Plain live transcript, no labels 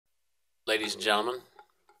Ladies and gentlemen,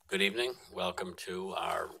 good evening. Welcome to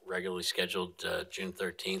our regularly scheduled June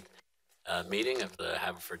 13th meeting of the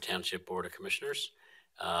Haverford Township Board of Commissioners.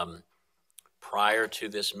 Prior to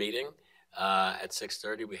this meeting, at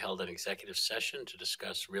 6:30, we held an executive session to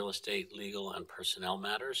discuss real estate, legal, and personnel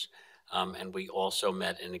matters. And we also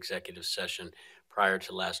met in executive session prior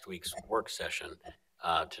to last week's work session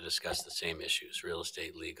to discuss the same issues, real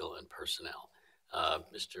estate, legal, and personnel.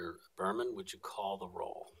 Mr. Berman, would you call the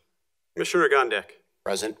roll? Commissioner Gondek.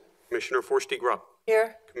 Present. Commissioner Forstey-Grupp.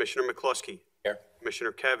 Here. Commissioner McCluskey. Here.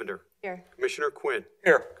 Commissioner Cavender. Here. Commissioner Quinn.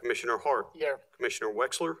 Here. Commissioner Hart. Here. Commissioner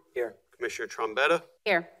Wexler. Here. Commissioner Trombetta.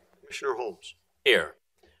 Here. Commissioner Holmes. Here.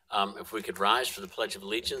 If we could rise for the Pledge of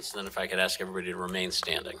Allegiance, and then if I could ask everybody to remain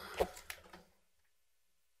standing. Pledge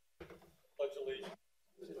allegiance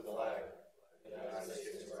to the flag of the United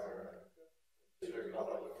States of America, to the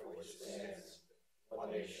republic for which it stands,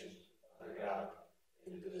 one nation, under God,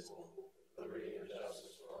 indivisible, with liberty and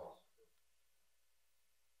justice for all.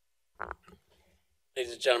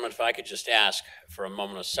 Ladies and gentlemen, if I could just ask for a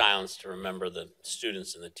moment of silence to remember the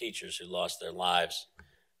students and the teachers who lost their lives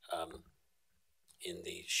in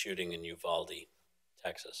the shooting in Uvalde,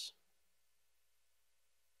 Texas.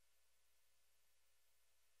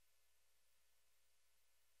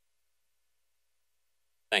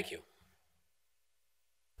 Thank you.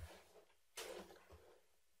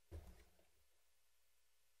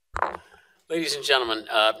 Ladies and gentlemen,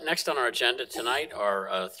 next on our agenda tonight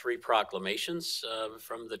are three proclamations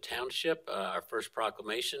from the township. Our first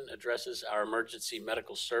proclamation addresses our emergency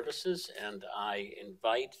medical services, and I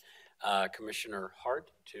invite Commissioner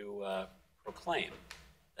Hart to proclaim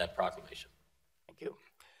that proclamation. Thank you.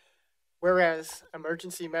 Whereas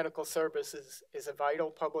emergency medical services is a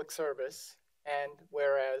vital public service, and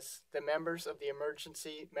whereas the members of the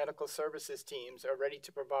emergency medical services teams are ready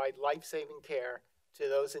to provide life-saving care to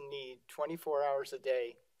those in need 24 hours a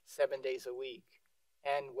day, 7 days a week,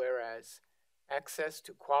 and whereas access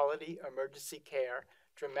to quality emergency care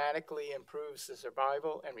dramatically improves the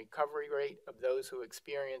survival and recovery rate of those who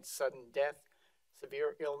experience sudden death,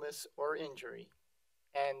 severe illness, or injury,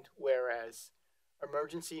 and whereas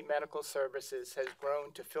emergency medical services has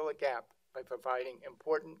grown to fill a gap by providing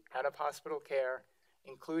important out-of-hospital care,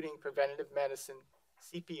 including preventative medicine,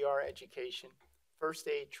 CPR education, first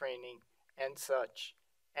aid training, and such,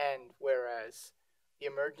 and whereas the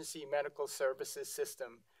emergency medical services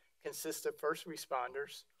system consists of first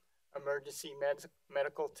responders, emergency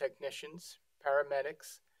medical technicians,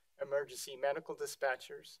 paramedics, emergency medical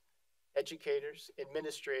dispatchers, educators,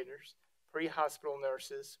 administrators, pre-hospital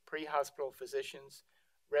nurses, pre-hospital physicians,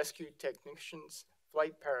 rescue technicians,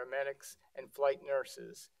 flight paramedics, and flight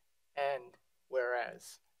nurses, and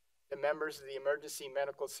whereas the members of the emergency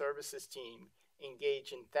medical services team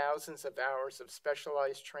engage in thousands of hours of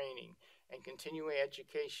specialized training and continuing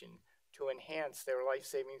education to enhance their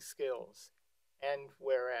life-saving skills, and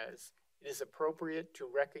whereas it is appropriate to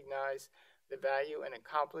recognize the value and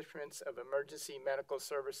accomplishments of emergency medical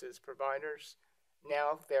services providers,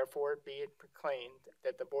 now therefore be it proclaimed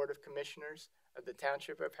that the Board of Commissioners of the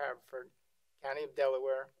Township of Haverford, County of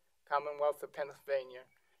Delaware, Commonwealth of Pennsylvania,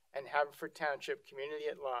 and Haverford Township community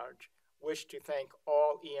at large wish to thank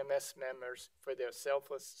all EMS members for their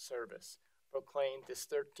selfless service. Proclaimed this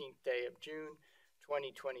 13th day of June,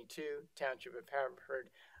 2022, Township of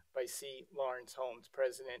Haverford, by C. Lawrence Holmes,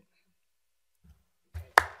 President.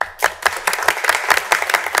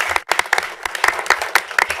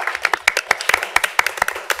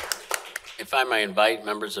 If I may invite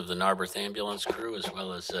members of the Narberth ambulance crew as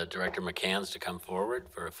well as Director McCanns to come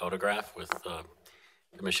forward for a photograph with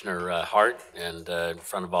Commissioner Hart and in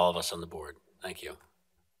front of all of us on the board. Thank you.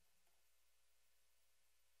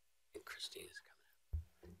 And Christine is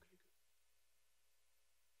coming.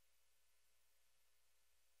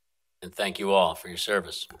 And thank you all for your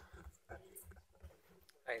service.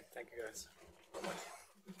 Hey, thank you guys.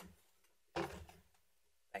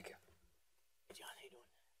 Thank you. Hey, John, how you doing?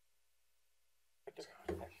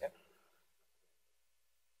 Yep.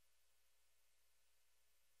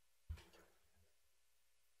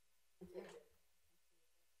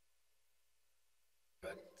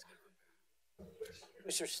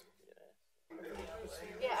 Mr.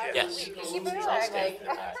 Yes. Keep it on.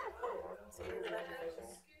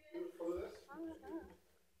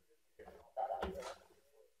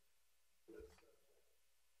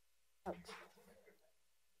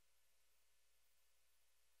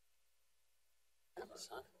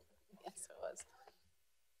 Yes, it was.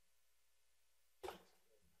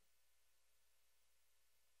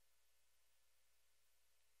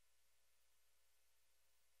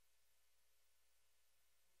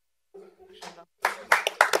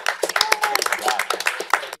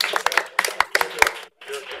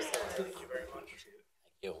 Thank you very much.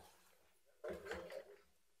 Thank you.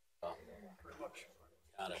 Oh,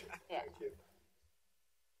 got it. Yeah.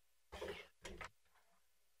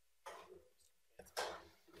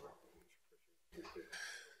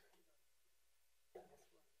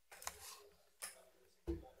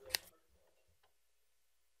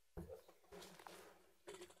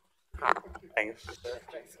 Thanks.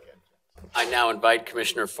 I now invite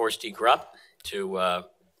Commissioner Forresty Grupp to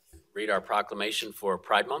read our proclamation for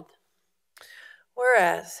Pride Month.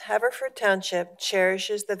 Whereas Haverford Township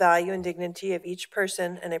cherishes the value and dignity of each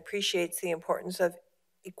person and appreciates the importance of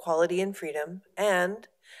equality and freedom, and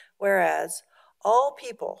whereas all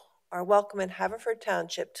people are welcome in Haverford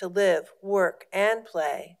Township to live, work, and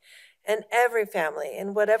play, and every family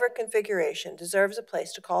in whatever configuration deserves a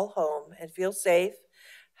place to call home and feel safe,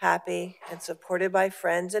 happy, and supported by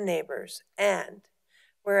friends and neighbors, and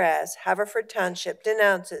whereas Haverford Township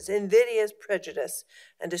denounces invidious prejudice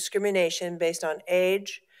and discrimination based on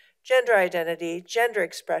age, gender identity, gender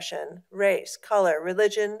expression, race, color,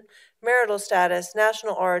 religion, marital status,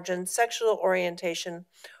 national origin, sexual orientation,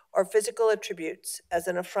 or physical attributes as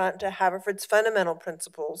an affront to Haverford's fundamental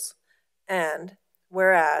principles, and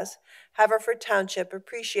whereas Haverford Township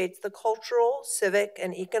appreciates the cultural, civic,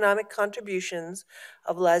 and economic contributions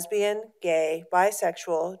of lesbian, gay,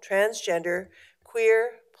 bisexual, transgender,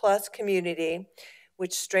 queer plus community,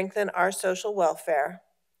 which strengthen our social welfare.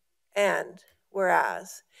 And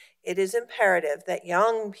whereas it is imperative that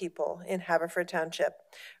young people in Haverford Township,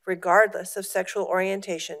 regardless of sexual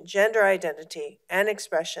orientation, gender identity, and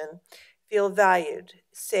expression, feel valued,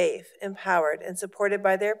 safe, empowered, and supported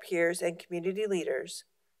by their peers and community leaders.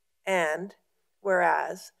 And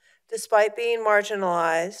whereas, despite being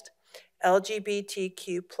marginalized,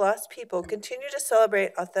 LGBTQ plus people continue to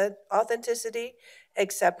celebrate authenticity,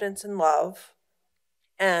 acceptance, and love.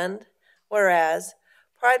 And whereas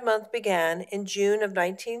Pride Month began in June of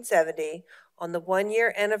 1970 on the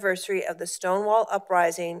one-year anniversary of the Stonewall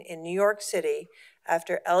Uprising in New York City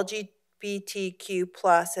after LGBTQ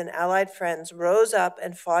plus and allied friends rose up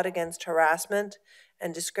and fought against harassment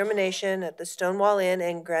and discrimination at the Stonewall Inn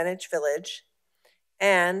in Greenwich Village.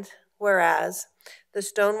 And whereas the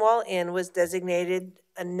Stonewall Inn was designated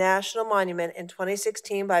a national monument in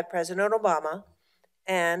 2016 by President Obama,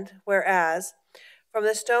 and whereas from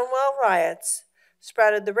the Stonewall riots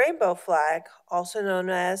sprouted the rainbow flag, also known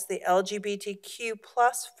as the LGBTQ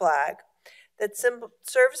plus flag, that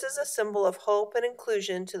serves as a symbol of hope and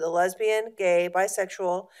inclusion to the lesbian, gay,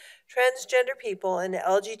 bisexual, transgender people in the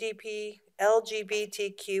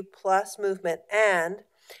LGBTQ plus movement, and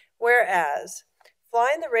whereas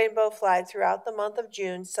flying the rainbow flag throughout the month of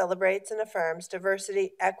June celebrates and affirms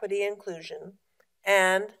diversity, equity, and inclusion,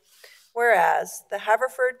 and whereas the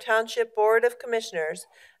Haverford Township Board of Commissioners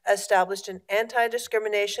established an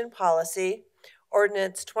anti-discrimination policy,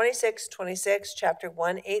 Ordinance 2626, Chapter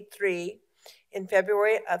 183, in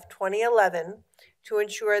February of 2011 to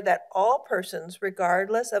ensure that all persons,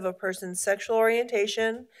 regardless of a person's sexual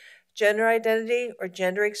orientation, gender identity, or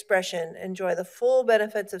gender expression, enjoy the full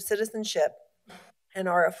benefits of citizenship and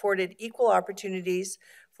are afforded equal opportunities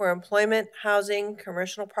for employment, housing,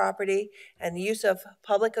 commercial property, and the use of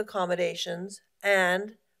public accommodations.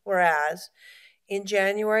 And whereas in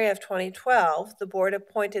January of 2012, the board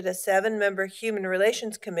appointed a 7-member Human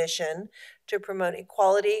Relations Commission to promote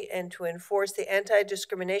equality and to enforce the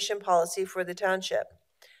anti-discrimination policy for the township.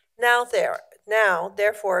 Now,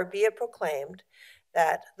 therefore, be it proclaimed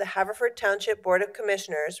that the Haverford Township Board of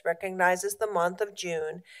Commissioners recognizes the month of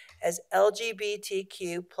June as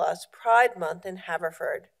LGBTQ plus Pride Month in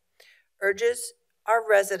Haverford, urges our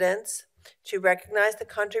residents to recognize the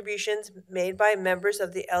contributions made by members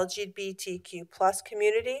of the LGBTQ plus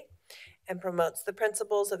community, and promotes the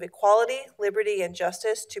principles of equality, liberty, and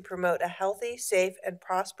justice to promote a healthy, safe, and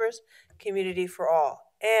prosperous community for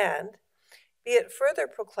all. And be it further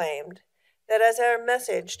proclaimed that as our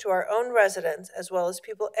message to our own residents, as well as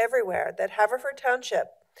people everywhere, that Haverford Township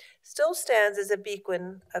still stands as a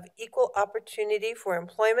beacon of equal opportunity for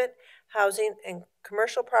employment, housing, and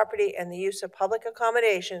commercial property and the use of public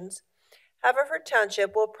accommodations, Haverford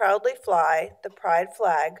Township will proudly fly the pride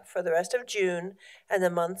flag for the rest of June and the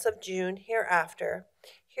months of June hereafter.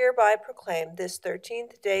 Hereby proclaim this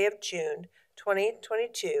 13th day of June,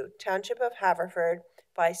 2022, Township of Haverford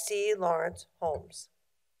by C. Lawrence Holmes.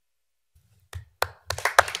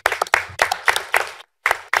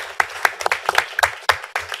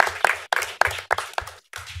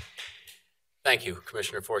 Thank you,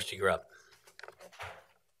 Commissioner Forresty Grupp.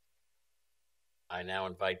 I now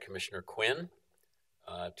invite Commissioner Quinn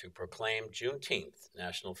to proclaim Juneteenth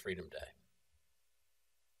National Freedom Day.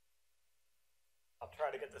 I'll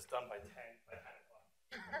try to get this done by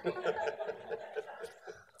 10 o'clock.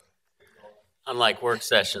 Unlike work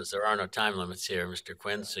sessions, there are no time limits here, Mr.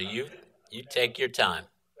 Quinn, so you take your time.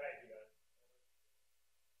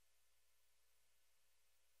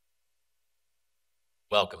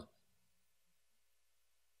 Welcome.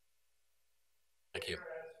 Thank you.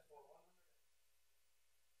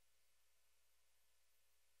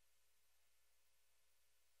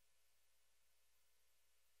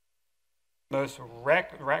 Most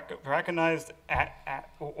recognized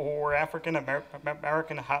or African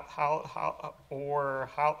American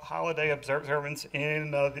holiday observance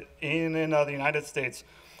in the United States,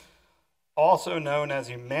 also known as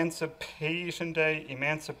Emancipation Day,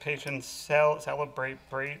 Emancipation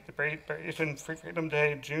Celebration, Freedom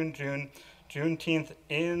Day, Juneteenth,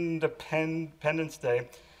 Independence Day.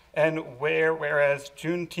 And whereas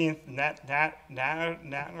Juneteenth, National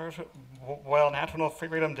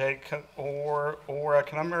Freedom Day,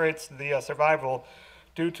 commemorates the survival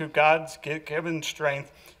due to God's given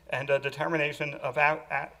strength and determination of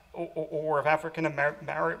African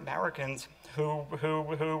Americans who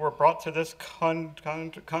were brought to this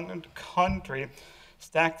country,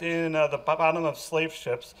 stacked in the bottom of slave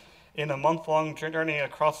ships, in a month-long journey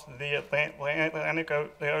across the Atlantic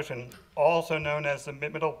Ocean, also known as the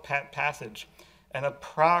Middle Passage, and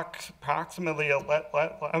approximately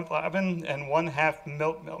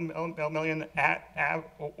 11.5 million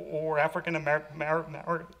African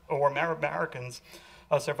Americans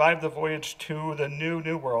survived the voyage to the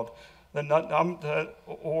New World. The number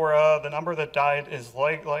that died is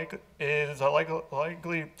likely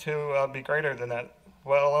to be greater than that,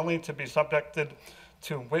 well, only to be subjected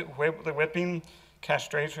to whipping,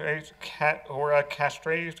 castration,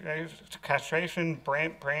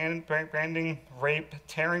 branding, rape,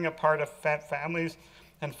 tearing apart of families,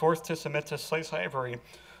 and forced to submit to slavery.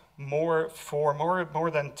 More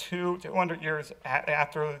than 200 years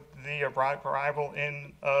after the arrival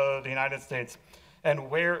in the United States, and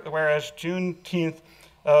whereas Juneteenth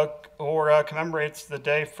commemorates the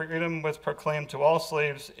day freedom was proclaimed to all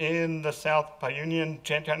slaves in the South by Union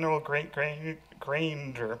General Granger.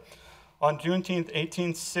 On Juneteenth,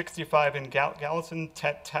 1865, in Gallatin,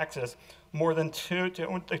 Texas, more than two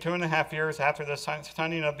and a half years after the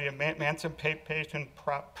signing of the Emancipation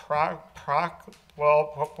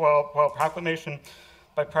Proclamation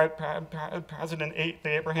by President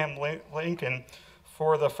Abraham Lincoln,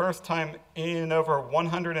 for the first time in over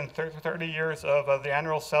 130 years of the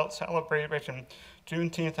annual celebration,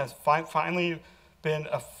 Juneteenth has finally been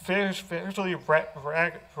officially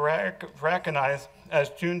recognized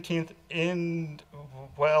as Juneteenth in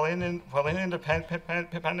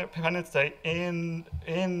Independence Day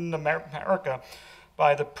in America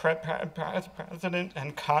by the President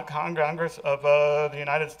and Congress of the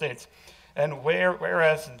United States. And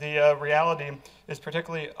whereas the reality is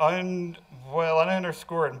particularly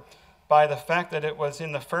underscored by the fact that it was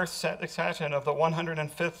in the first session of the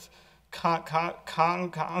 105th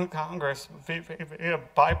Congress via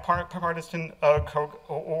bipartisan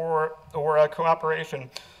cooperation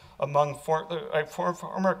among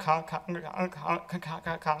former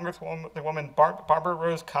Congresswoman Barbara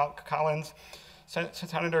Rose Collins,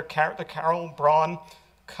 Senator Carol Braun,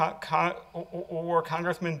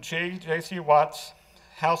 Congressman J.C. Watts,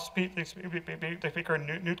 House Speaker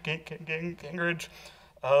Newt Gingrich,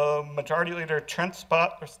 Majority Leader Trent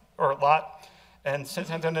Lott, and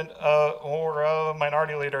Senate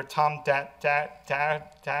Minority Leader Tom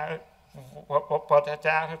Daschle,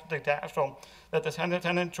 that the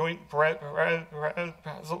Senate Joint Resolution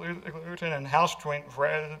and House Joint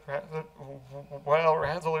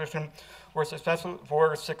Resolution were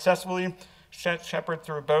successfully shepherded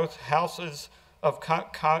through both houses of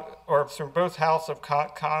Congress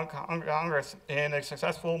in a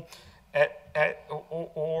successful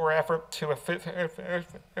effort to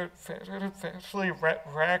officially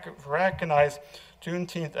recognize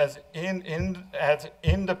Juneteenth as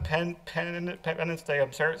Independence Day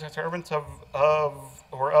observance of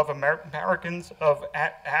Americans of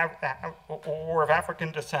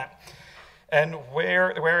African descent. And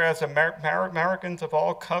whereas Americans of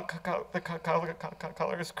all colors,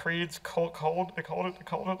 creeds,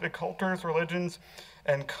 cultures, religions,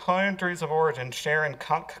 and countries of origin share in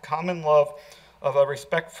common love of a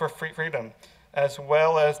respect for freedom, as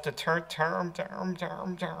well as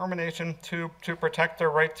determination to protect their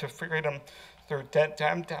right to freedom through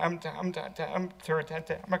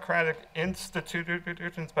democratic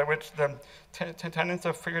institutions by which the tenets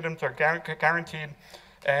of freedoms are guaranteed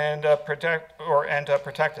and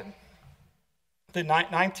protected. the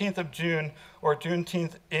 19th of June, or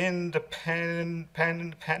Juneteenth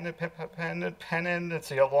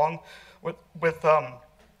independency, along with the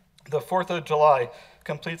 4th of July,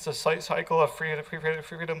 completes the cycle of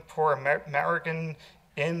freedom for American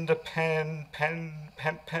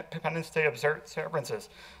Independence Day observances.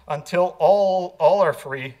 Until all are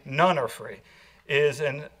free, none are free, is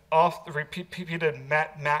an oft-repeated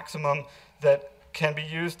maximum that can be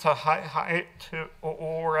used to highlight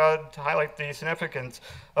the significance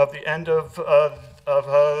of the end of the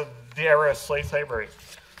era of slavery.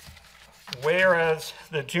 Whereas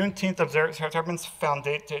the Juneteenth Observance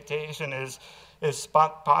Foundation is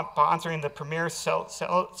sponsoring the premier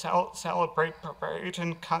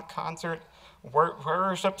celebration concert,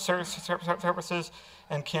 worship services,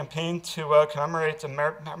 and campaign to commemorate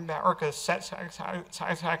America's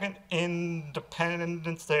second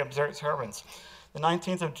Independence Day observance. The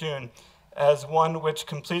 19th of June, as one which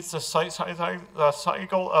completes the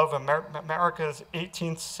cycle of America's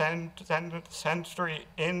 18th century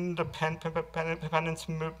independence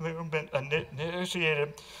movement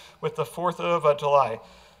initiated with the 4th of July,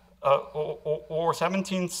 or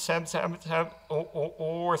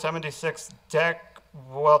 1776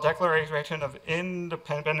 Declaration of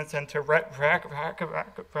Independence, and to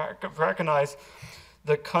recognize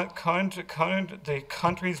the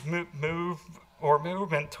country's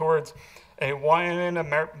movement towards a one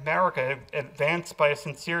America, advanced by a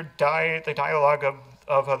sincere dialogue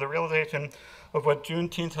of the realization of what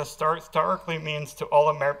Juneteenth historically means to all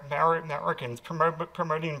Americans,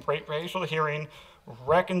 promoting racial hearing,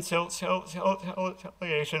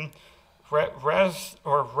 reconciliation,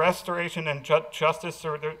 restoration and justice,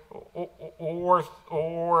 or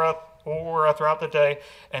throughout the day,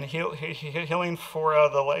 and healing for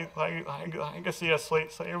the legacy of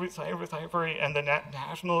slavery and the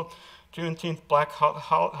National Juneteenth Black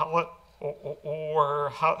Holocaust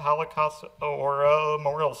or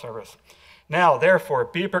Memorial Service. Now, therefore,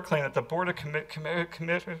 be proclaimed that the Board of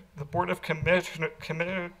Commissioners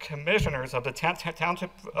of the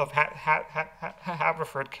Township of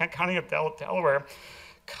Haverford, County of Delaware,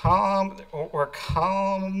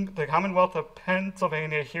 the Commonwealth of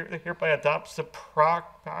Pennsylvania hereby adopts the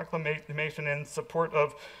proclamation in support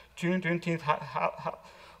of Juneteenth,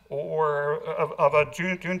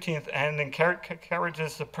 Juneteenth, and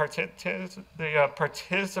encourages the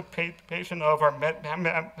participation of our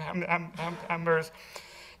members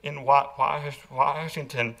in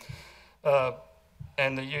Washington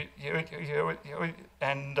and the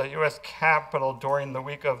U.S. Capitol during the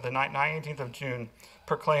week of the 19th of June.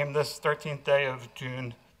 Proclaim this 13th day of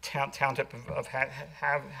June Township of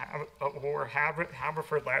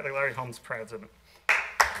Haverford Larry Holmes President.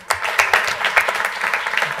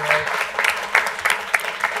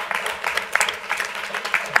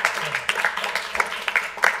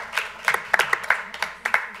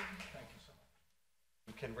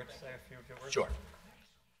 Can Rich say a few words? Sure.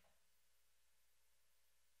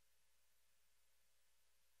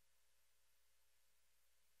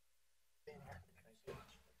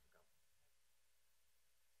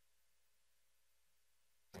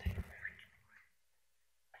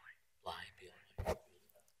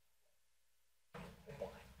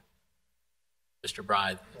 Mr.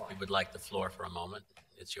 Brythe, we would like the floor for a moment.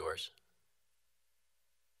 It's yours.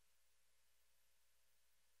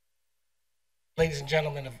 Ladies and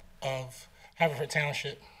gentlemen of Haverford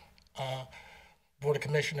Township, Board of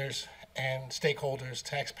Commissioners and stakeholders,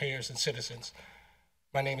 taxpayers and citizens.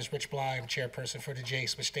 My name is Rich Bly. I'm chairperson for the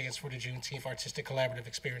JACE, which stands for the Juneteenth Artistic Collaborative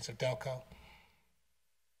Experience of Delco.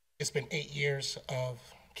 It's been 8 years of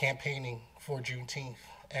campaigning for Juneteenth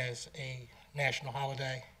as a national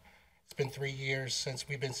holiday. It's been 3 years since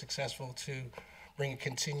we've been successful to bring a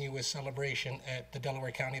continuous celebration at the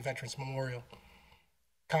Delaware County Veterans Memorial.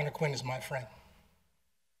 Connor Quinn is my friend.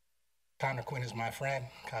 Connor Quinn is my friend.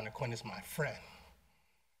 Connor Quinn is my friend.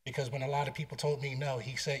 Because when a lot of people told me no,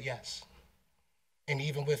 he said yes. And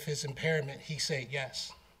even with his impairment, he said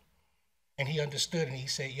yes. And he understood and he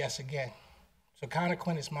said yes again. So Connor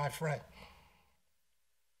Quinn is my friend.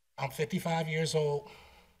 I'm 55 years old.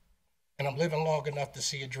 And I'm living long enough to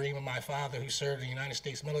see a dream of my father, who served in the United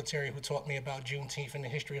States military, who taught me about Juneteenth and the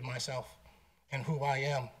history of myself and who I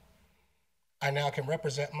am. I now can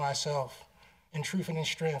represent myself in truth and in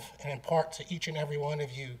strength and impart to each and every one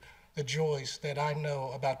of you the joys that I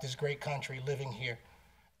know about this great country living here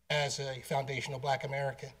as a foundational Black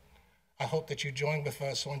American. I hope that you join with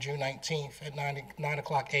us on June 19th at 9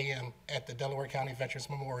 o'clock a.m. at the Delaware County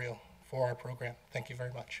Veterans Memorial for our program. Thank you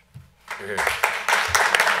very much.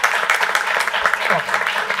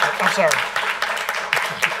 I'm sorry.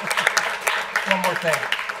 One more thing.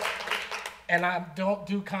 and I don't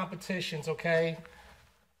do competitions, okay?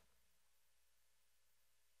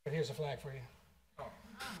 But here's a flag for you. Oh,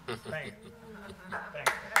 thank you. Thank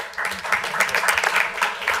you.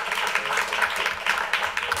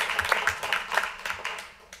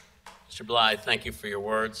 Mr. Bly, thank you for your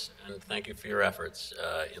words and thank you for your efforts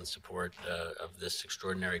in support of this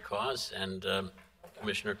extraordinary cause. And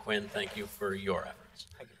Commissioner Quinn, thank you for your efforts.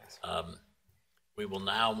 We will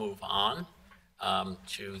now move on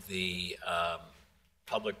to the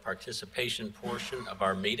public participation portion of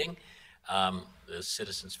our meeting. The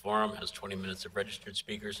Citizens Forum has 20 minutes of registered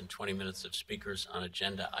speakers and 20 minutes of speakers on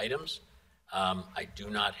agenda items. I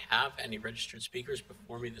do not have any registered speakers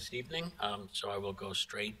before me this evening, so I will go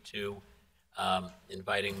straight to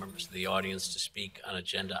inviting members of the audience to speak on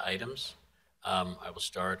agenda items. I will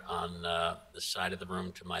start on the side of the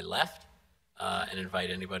room to my left and invite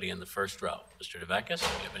anybody in the first row. Mr. DeVekis, do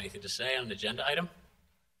you have anything to say on an agenda item?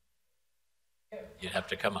 You'd have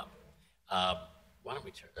to come up. Why don't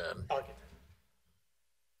we turn? I'll get there.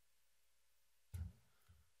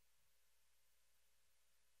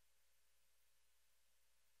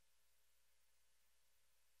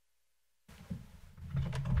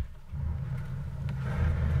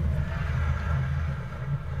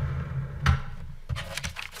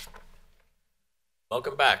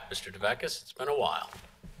 Welcome back, Mr. DeVekis. It's been a while.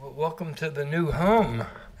 Well, welcome to the new home.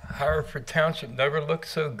 Haverford Township never looked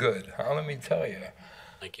so good, huh? Let me tell you.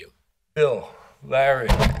 Thank you. Bill, Larry,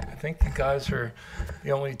 I think you guys are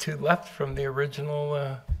the only two left from the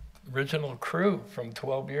original crew from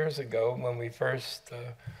 12 years ago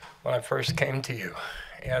when I first came to you,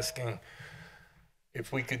 asking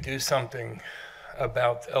if we could do something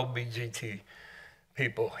about LBGT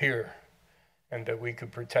people here, and that we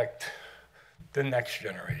could protect the next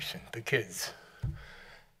generation, the kids.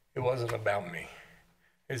 It wasn't about me.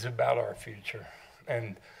 It's about our future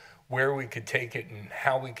and where we could take it and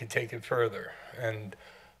how we could take it further and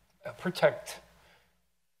protect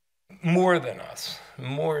more than us,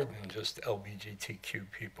 more than just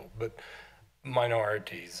LGBTQ people, but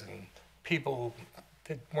minorities and people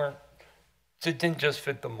that didn't just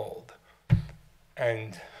fit the mold.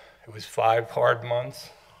 And it was 5 hard months.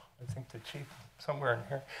 I think the chief somewhere in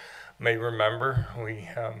here may remember, we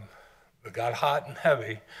got hot and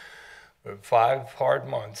heavy with 5 hard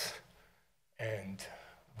months, and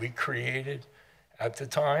we created, at the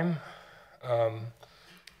time,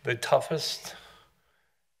 the toughest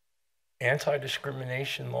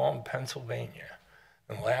anti-discrimination law in Pennsylvania.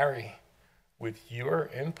 And Larry, with your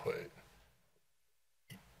input,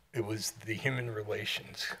 it was the human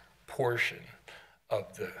relations portion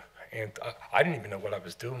of the, and I didn't even know what I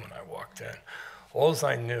was doing when I walked in. All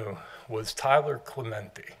I knew was Tyler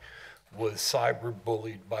Clementi was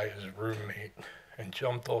cyber-bullied by his roommate and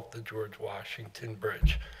jumped off the George Washington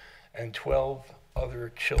Bridge, and 12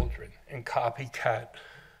 other children in copycat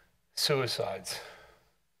suicides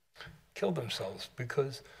killed themselves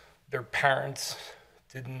because their parents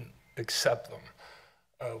didn't accept them.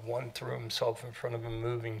 One threw himself in front of a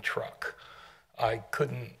moving truck. I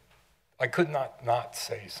could not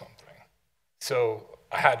say something. So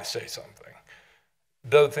I had to say something.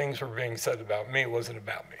 Though things were being said about me, it wasn't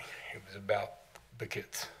about me. It was about the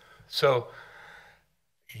kids. So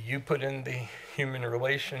you put in the human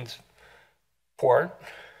relations part,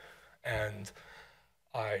 and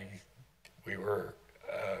we were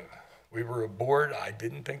aboard. I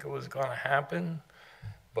didn't think it was going to happen,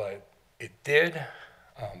 but it did.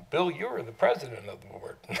 Bill, you were the president of the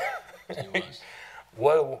board. He was.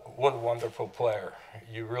 What a wonderful player.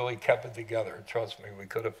 You really kept it together. Trust me, we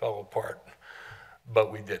could have fell apart,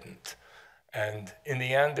 but we didn't. And in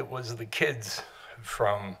the end, it was the kids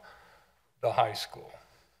from the high school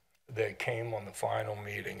that came on the final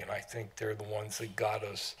meeting, and I think they're the ones that got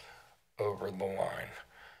us over the line.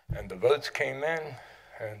 And the votes came in,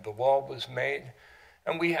 and the law was made,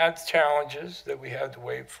 and we had challenges that we had to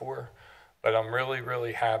wait for, but I'm really,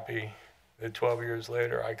 really happy that 12 years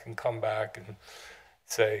later I can come back and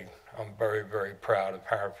say I'm very, very proud of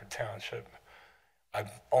Haverford Township.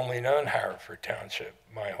 I've only known Haverford Township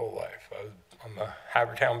my whole life. I'm a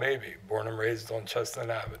Havertown baby, born and raised on Chestnut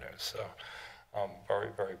Avenue, so I'm very,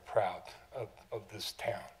 very proud of this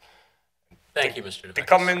town. Thank you, Mr. DeVekis. To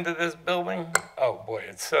come into this building, oh boy,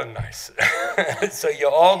 it's so nice. So you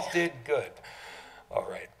all did good. All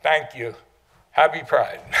right, thank you. Happy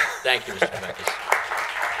Pride. Thank you, Mr. DeVekis.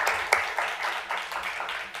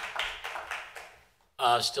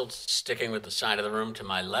 Still sticking with the side of the room to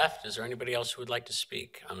my left, is there anybody else who would like to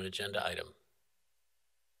speak on an agenda item?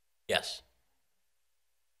 Yes.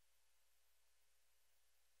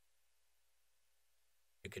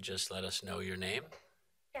 You could just let us know your name.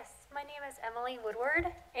 Yes, My name is Emily Woodward,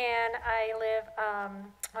 and I live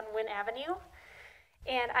on Wynn Avenue.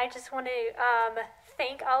 And I just want to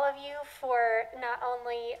thank all of you for not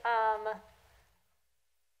only,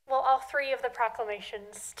 all three of the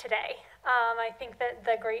proclamations today. I think that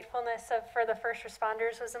the gratefulness for the first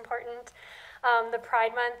responders was important. The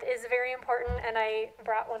Pride Month is very important, and I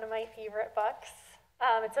brought one of my favorite books.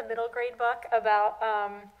 It's a middle grade book about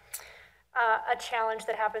a challenge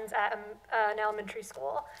that happens at an elementary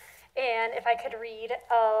school. And if I could read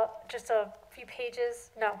just a few paragraphs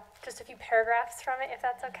from it, if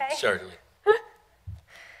that's okay. Certainly.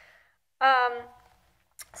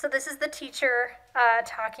 So this is the teacher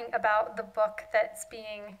talking about the book that's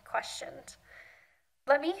being questioned.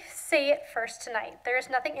 Let me say it first tonight. There is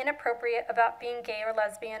nothing inappropriate about being gay or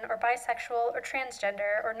lesbian or bisexual or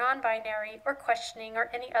transgender or non-binary or questioning or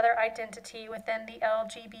any other identity within the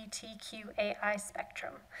LGBTQAI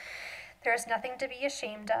spectrum. There is nothing to be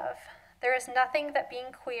ashamed of. There is nothing that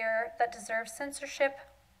being queer that deserves censorship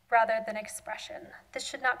rather than expression. This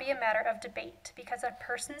should not be a matter of debate because a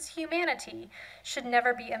person's humanity should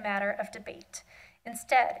never be a matter of debate.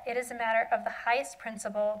 Instead, it is a matter of the highest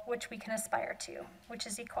principle which we can aspire to, which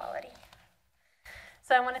is equality.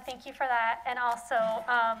 So I want to thank you for that. And also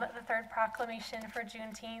the third proclamation for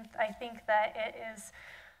Juneteenth. I think that it is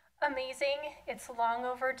amazing. It's long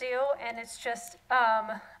overdue, and it's just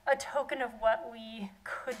a token of what we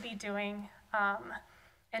could be doing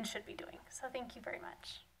and should be doing. So thank you very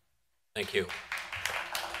much. Thank you.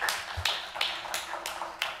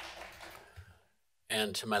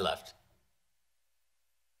 And to my left.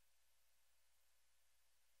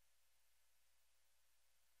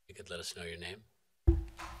 You could let us know your name.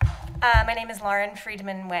 My name is Lauren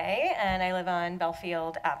Friedman Way, and I live on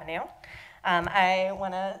Belfield Avenue. I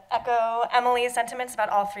want to echo Emily's sentiments about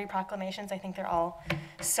all three proclamations. I think they're all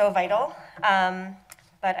so vital.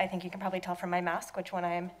 But I think you can probably tell from my mask which one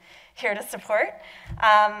I'm here to support.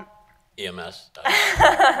 EMS.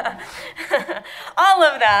 All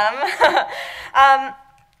of them.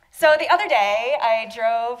 So the other day, I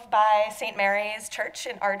drove by St. Mary's Church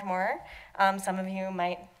in Ardmore. Some of you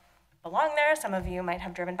might belong there. Some of you might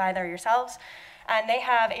have driven by there yourselves. And they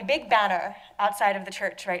have a big banner outside of the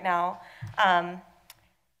church right now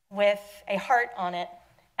with a heart on it.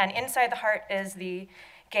 And inside the heart is the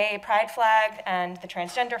gay pride flag and the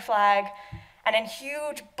transgender flag. And in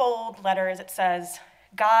huge, bold letters, it says,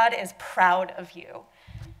 God is proud of you.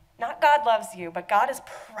 Not God loves you, but God is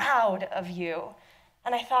proud of you.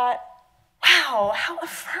 And I thought, wow, how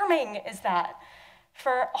affirming is that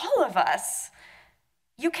for all of us?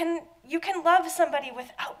 You can love somebody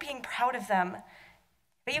without being proud of them,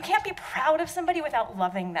 but you can't be proud of somebody without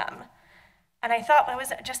loving them. And I thought that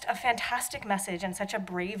was just a fantastic message and such a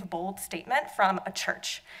brave, bold statement from a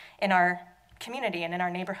church in our community and in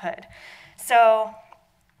our neighborhood. So,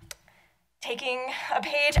 taking a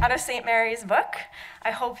page out of St. Mary's book,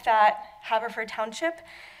 I hope that Haverford Township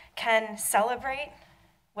can celebrate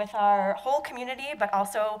with our whole community, but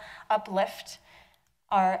also uplift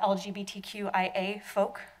our LGBTQIA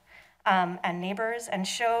folk and neighbors, and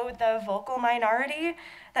show the vocal minority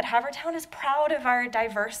that Havertown is proud of our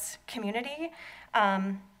diverse community,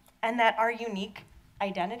 and that our unique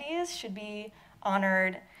identities should be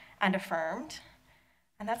honored and affirmed.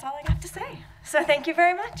 And that's all I have to say. So thank you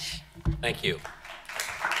very much. Thank you.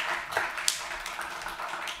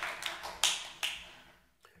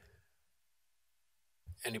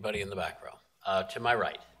 Anybody in the back row? To my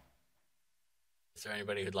right. Is there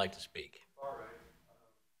anybody who'd like to speak? All right.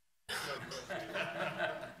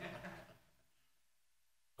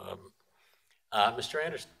 Mr.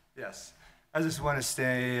 Anderson. Yes. I just want to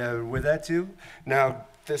stay with that too. Now,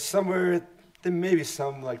 there may be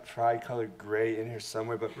some like pride-colored gray in here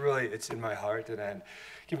somewhere, but really it's in my heart, and I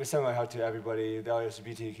give it some of my heart to everybody, the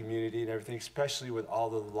LGBT community and everything, especially with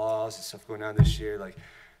all the laws and stuff going on this year. Like,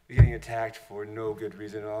 you're getting attacked for no good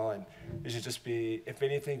reason at all, and it should just be, if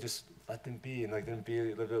anything, just let them be and let them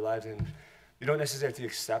be, live their lives, and you don't necessarily have to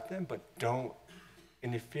accept them, but don't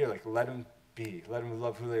interfere. Like, let them be. Let them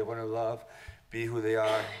love who they want to love, be who they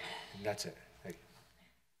are, and that's it. Thank you.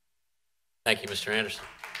 Thank you, Mr. Anderson.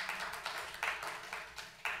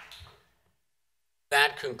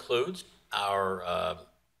 That concludes our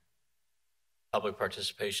public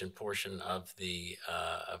participation portion of the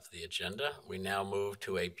agenda. We now move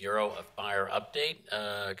to a Bureau of Fire update.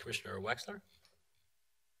 Commissioner Wexler.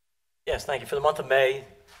 Yes, thank you. For the month of May,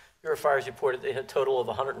 Bureau of Fire has reported they had a total of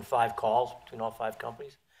 105 calls between all 5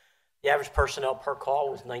 companies. The average personnel per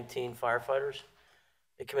call was 19 firefighters.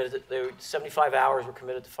 75 hours were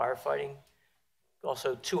committed to firefighting.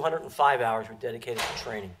 Also, 205 hours were dedicated to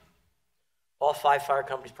training. All 5 fire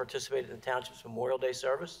companies participated in the township's Memorial Day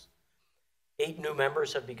service. 8 new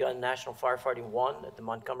members have begun National Firefighting 1 at the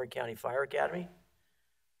Montgomery County Fire Academy.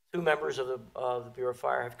 2 members of the Bureau of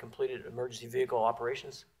Fire have completed Emergency Vehicle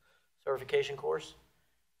Operations certification course,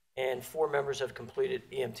 and 4 members have completed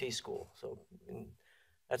EMT school. So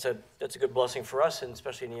that's a good blessing for us, and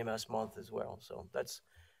especially in EMS month as well. So that's,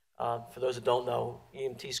 for those that don't know,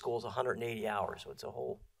 EMT school is 180 hours, so it's a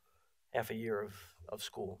whole half a year of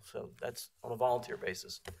school. So that's on a volunteer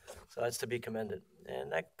basis. So that's to be commended.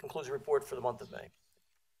 And that concludes the report for the month of May.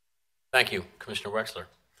 Thank you, Commissioner Wexler.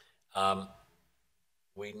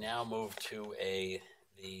 We now move to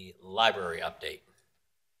the library update.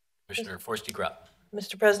 Commissioner Forsti-Grupp.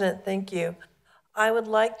 Mr. President, thank you. I would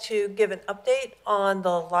like to give an update on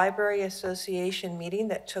the Library Association meeting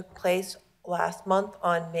that took place last month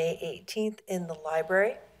on May 18th in the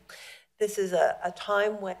library. This is a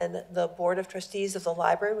time when the Board of Trustees of the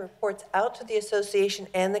library reports out to the association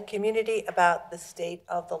and the community about the state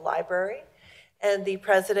of the library. And the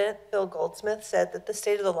president, Phil Goldsmith, said that the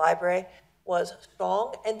state of the library was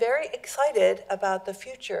strong and very excited about the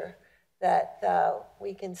future that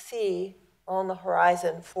we can see on the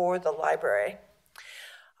horizon for the library.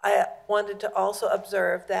 I wanted to also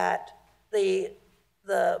observe that the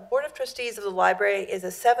Board of Trustees of the library is a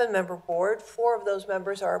 7-member board. 4 of those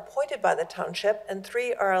members are appointed by the township and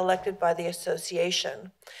 3 are elected by the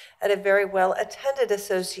association. At a very well-attended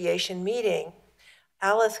association meeting,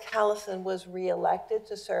 Alice Callison was reelected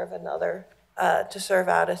to serve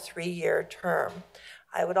out a 3-year term.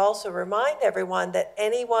 I would also remind everyone that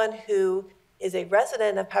anyone who is a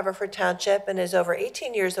resident of Haverford Township and is over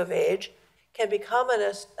 18 years of age can become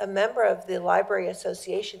a member of the Library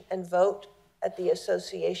Association and vote at the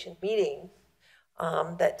association meeting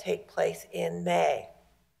that take place in May.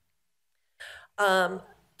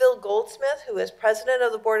 Bill Goldsmith, who is president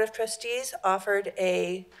of the Board of Trustees, offered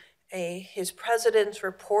his president's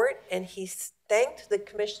report, and he thanked the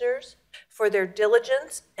commissioners for their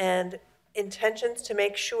diligence and intentions to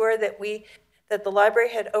make sure that the library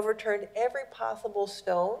had overturned every possible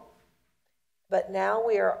stone, but now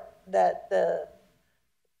that the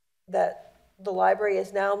library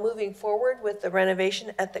is now moving forward with the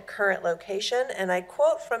renovation at the current location. And I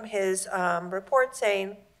quote from his report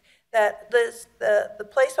saying that the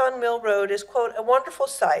place on Mill Road is, quote, a wonderful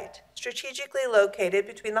site, strategically located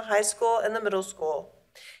between the high school and the middle school.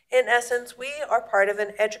 In essence, we are part of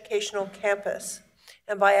an educational campus.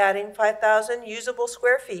 And by adding 5,000 usable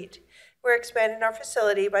square feet, we're expanding our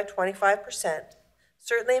facility by 25%,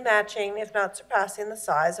 certainly matching, if not surpassing, the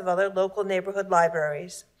size of other local neighborhood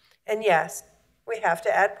libraries. And yes, we have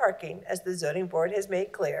to add parking, as the zoning board has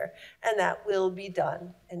made clear, and that will be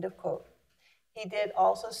done, end of quote. He did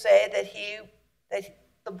also say that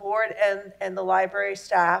the board and the library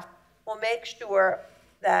staff will make sure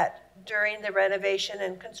that during the renovation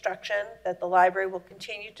and construction that the library will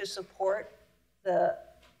continue to support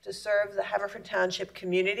to serve the Haverford Township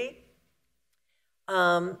community,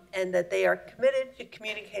 and that they are committed to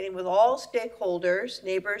communicating with all stakeholders,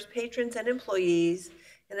 neighbors, patrons, and employees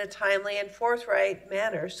in a timely and forthright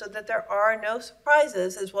manner so that there are no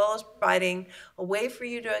surprises, as well as providing a way for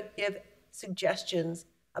you to give suggestions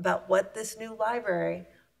about what this new library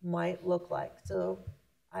might look like. So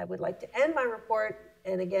I would like to end my report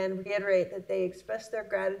and again reiterate that they express their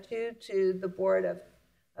gratitude to the Board of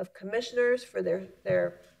Commissioners for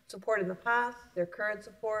their support in the past, their current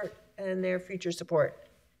support, and their future support.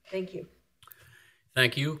 Thank you.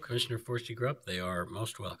 Thank you, Commissioner Forsti-Grupp. They are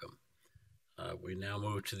most welcome. We now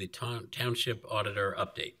move to the Township Auditor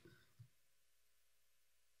update.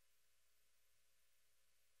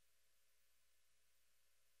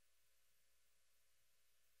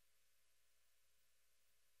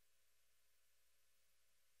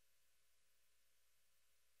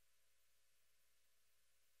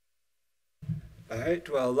 All right,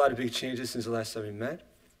 well, a lot of big changes since the last time we met.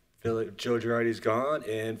 Joe Girardi's gone,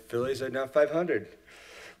 and Phillies are now 500.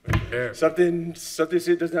 Sure. Something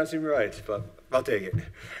does not seem right, but I'll take it.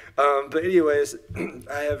 But anyways,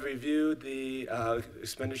 I have reviewed the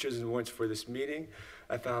expenditures and warrants for this meeting.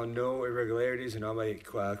 I found no irregularities, and all my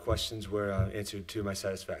questions were answered to my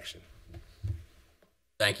satisfaction.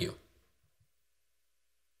 Thank you.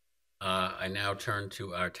 I now turn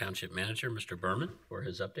to our Township Manager, Mr. Berman, for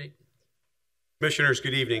his update. Commissioners,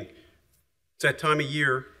 good evening. It's that time of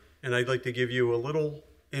year, and I'd like to give you a little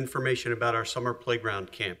information about our summer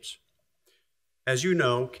playground camps. As you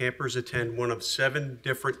know, campers attend one of 7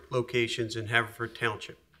 different locations in Haverford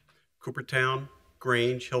Township: Coopertown,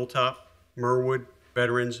 Grange, Hilltop, Merwood,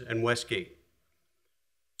 Veterans, and Westgate.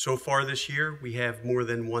 So far this year, we have more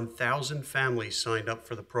than 1,000 families signed up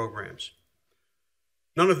for the programs.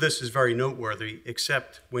 None of this is very noteworthy,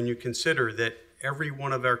 except when you consider that every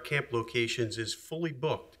one of our camp locations is fully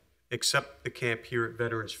booked, except the camp here at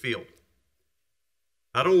Veterans Field.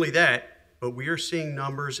 Not only that, but we are seeing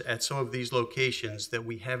numbers at some of these locations that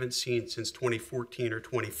we haven't seen since 2014 or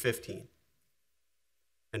 2015.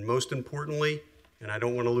 And most importantly, and I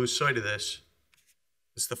don't want to lose sight of this,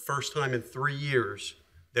 it's the first time in 3 years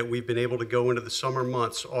that we've been able to go into the summer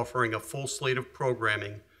months offering a full slate of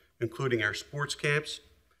programming, including our sports camps,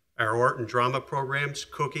 our art and drama programs,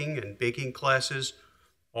 cooking and baking classes,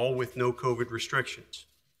 all with no COVID restrictions.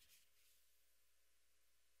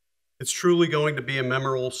 It's truly going to be a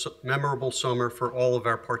memorable summer for all of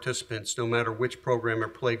our participants, no matter which program or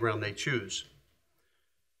playground they choose.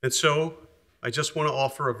 And so, I just want to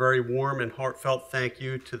offer a very warm and heartfelt thank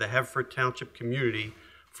you to the Haverford Township community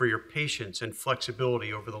for your patience and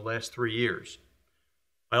flexibility over the last 3 years.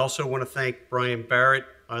 I also want to thank Brian Barrett,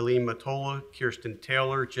 Eileen Matola, Kirsten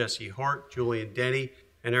Taylor, Jesse Hart, Julian Denny,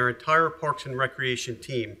 and our entire Parks and Recreation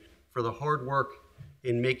team for the hard work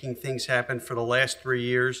in making things happen for the last 3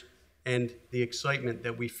 years and the excitement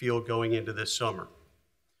that we feel going into this summer.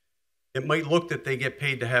 It might look that they get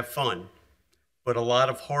paid to have fun, but a lot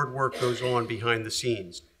of hard work goes on behind the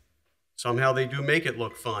scenes. Somehow they do make it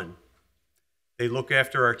look fun. They look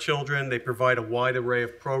after our children, they provide a wide array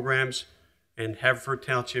of programs, and Haverford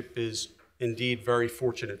Township is indeed very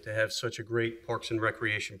fortunate to have such a great Parks and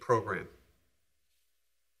Recreation program.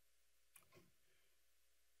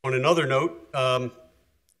 On another note,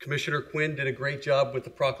 Commissioner Quinn did a great job with the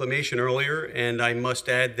proclamation earlier, and I must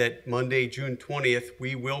add that Monday, June 20th,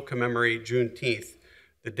 we will commemorate Juneteenth,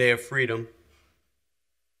 the Day of Freedom,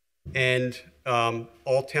 and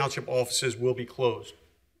all township offices will be closed,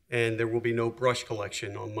 and there will be no brush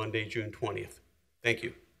collection on Monday, June 20th. Thank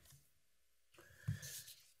you.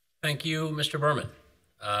 Thank you, Mr. Berman.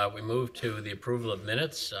 We move to the approval of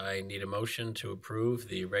minutes. I need a motion to approve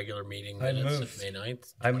the regular meeting minutes of May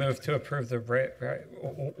 9th. I move to approve the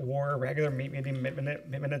regular meeting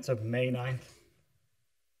minutes of May 9th.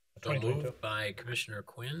 So moved by Commissioner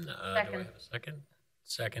Quinn. Do I have a second?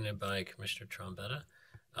 Seconded by Commissioner Trombetta.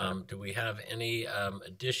 Do we have any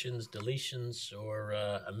additions, deletions, or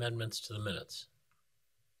amendments to the minutes?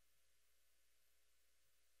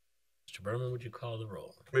 Mr. Berman, would you call the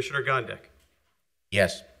roll? Commissioner Gondek.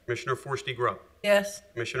 Yes. Commissioner Forresty Grubb. Yes.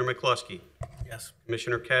 Commissioner McCluskey. Yes.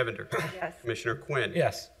 Commissioner Cavender. Yes. Commissioner Quinn.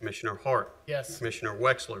 Yes. Commissioner Hart. Yes. Commissioner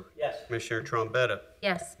Wexler. Yes. Commissioner Trombetta.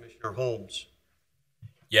 Yes. Commissioner Holmes.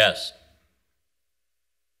 Yes.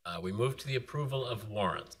 We move to the approval of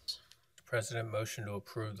warrants. President, motion to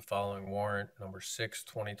approve the following warrant, number 6,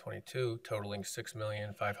 2022, totaling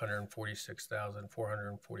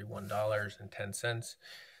 $6,546,441.10.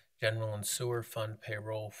 General and Sewer Fund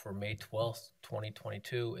payroll for May 12th,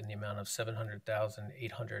 2022 in the amount of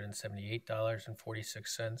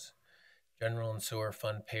 $700,878.46. General and Sewer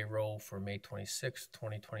Fund payroll for May 26th,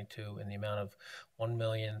 2022 in the amount of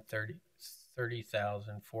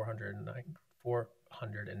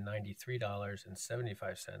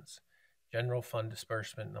 $1,030,493.75. General Fund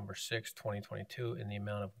Disbursement Number 6, 2022 in the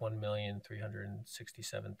amount of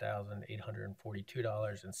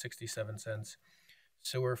 $1,367,842.67.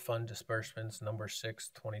 Sewer Fund Disbursements Number 6,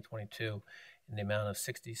 2022 in the amount of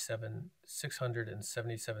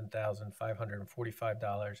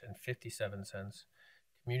 $677,545.57.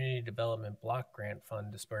 Community Development Block Grant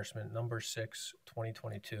Fund Disbursement Number 6,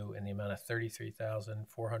 2022 in the amount of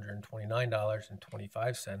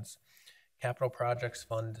 $33,429.25. Capital Projects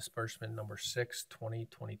Fund Disbursement Number 6,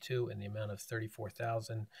 2022 in the amount of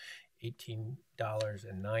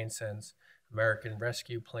 $34,018.09. American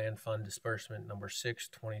Rescue Plan Fund Disbursement Number 6,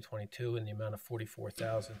 2022 in the amount of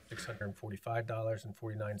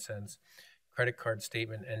 $44,645.49. Credit card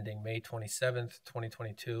statement ending May 27th,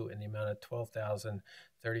 2022 in the amount of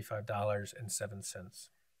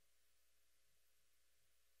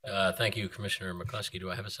 $12,035.07. Thank you, Commissioner McCluskey.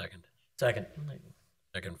 Do I have a second? Second.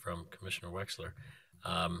 Second from Commissioner Wexler.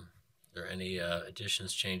 Are there any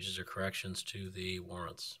additions, changes, or corrections to the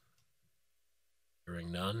warrants?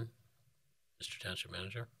 Hearing none. Mr. Township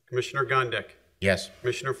Manager? Commissioner Gondek. Yes.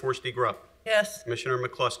 Commissioner Forresty Grubb. Yes. Commissioner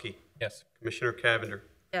McCluskey. Yes. Commissioner Cavender.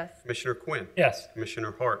 Yes. Commissioner Quinn. Yes.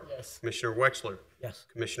 Commissioner Hart. Yes. Commissioner Wexler. Yes.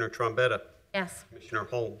 Commissioner Trombetta. Yes. Commissioner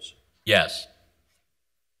Holmes. Yes.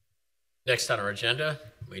 Next on our agenda,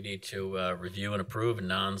 we need to review and approve a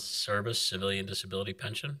non-service civilian disability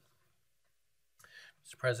pension.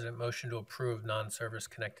 Mr. President, motion to approve non-service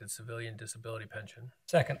connected civilian disability pension.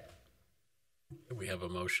 Second. We have a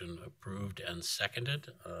motion approved and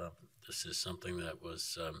seconded. This is something that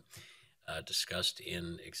was discussed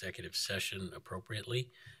in executive session appropriately.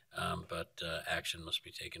 but action must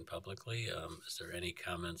be taken publicly. Is there any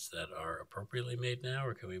comments that are appropriately made now,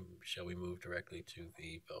 or shall we move directly to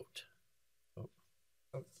the vote?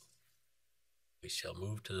 We shall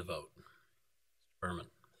move to the vote. Mr. Berman.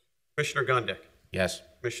 Commissioner Gondek. Yes.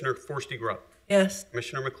 Commissioner Forsti-Grupp. Yes.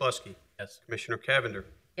 Commissioner McCluskey. Yes. Commissioner Cavender.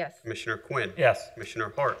 Yes. Commissioner Quinn. Yes.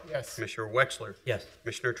 Commissioner Hart. Yes. Commissioner Wexler. Yes.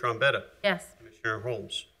 Commissioner Trombetta. Yes. Commissioner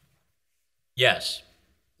Holmes. Yes.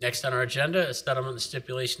 Next on our agenda is settlement and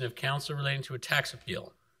stipulation of counsel relating to a tax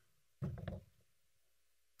appeal.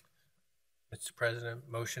 Mr. President,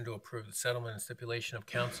 motion to approve the settlement and stipulation of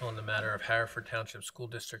counsel in the matter of Haverford Township School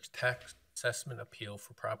District's tax assessment appeal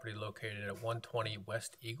for property located at 120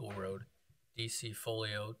 West Eagle Road, DC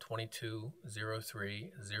Folio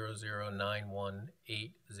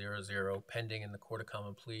 2203-0091800, pending in the Court of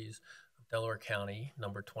Common Pleas of Delaware County,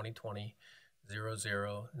 number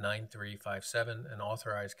 2020-009357, and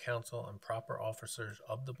authorize counsel and proper officers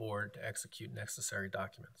of the board to execute necessary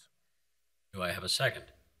documents. Do I have a second?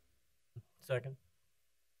 Second.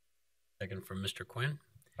 Second from Mr. Quinn.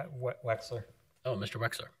 Wexler. Oh, Mr.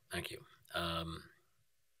 Wexler, thank you.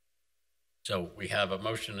 So we have a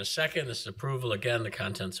motion and a second. This is approval, again, the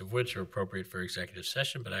contents of which are appropriate for executive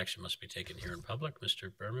session, but action must be taken here in public.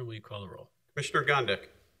 Mr. Berman, will you call the roll? Commissioner Gondek.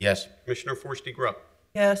 Yes. Commissioner Forsti-Grupp.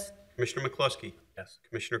 Yes. Commissioner McCluskey. Yes.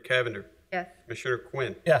 Commissioner Cavender. Yes. Commissioner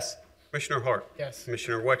Quinn. Yes. Commissioner Hart. Yes.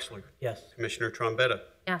 Commissioner Wexler. Yes. Commissioner Trombetta.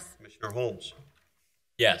 Yes. Commissioner Holmes.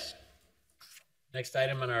 Yes. Next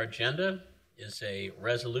item on our agenda is a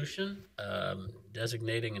resolution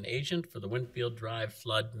designating an agent for the Winfield Drive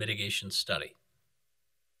Flood Mitigation Study.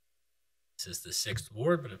 This is the 6th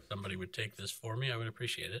ward, but if somebody would take this for me, I would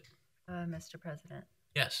appreciate it. Mr. President,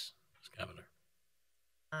 Yes, Ms. Cavender.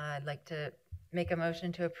 I'd like to make a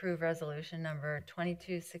motion to approve resolution number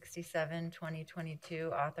 2267,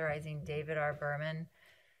 2022, authorizing David R. Berman,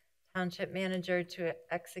 Township Manager, to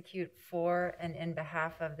execute for and in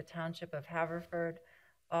behalf of the Township of Haverford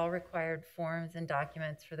all required forms and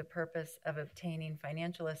documents for the purpose of obtaining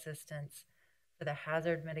financial assistance for the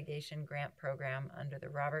Hazard Mitigation Grant Program under the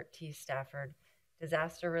Robert T. Stafford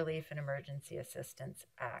Disaster Relief and Emergency Assistance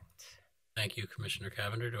Act. Thank you, Commissioner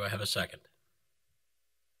Cavender. Do I have a second?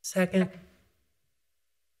 Second.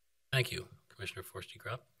 Thank you, Commissioner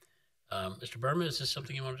Forsti-Grupp. Mr. Berman, is this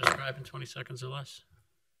something you want to describe in 20 seconds or less?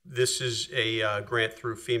 This is a grant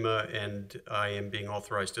through FEMA, and I am being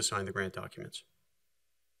authorized to sign the grant documents.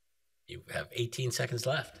 You have 18 seconds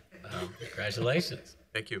left. Congratulations.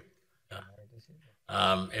 Thank you.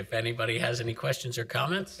 If anybody has any questions or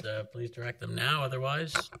comments, please direct them now.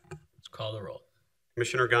 Otherwise, let's call the roll.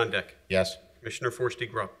 Commissioner Gondek. Yes. Commissioner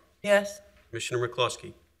Forsti-Grupp. Yes. Commissioner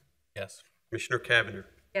McCluskey. Yes. Commissioner Cavender.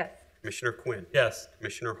 Yes. Commissioner Quinn. Yes.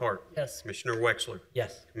 Commissioner Hart. Yes. Commissioner Wexler.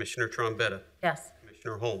 Yes. Commissioner Trombetta. Yes.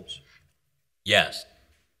 Commissioner Holmes. Yes.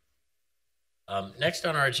 Next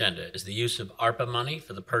on our agenda is the use of ARPA money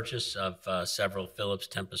for the purchase of several Philips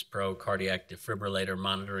Tempus Pro cardiac defibrillator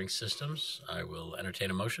monitoring systems. I will entertain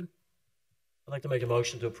a motion. I'd like to make a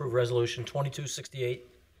motion to approve Resolution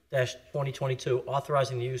 2268-2022,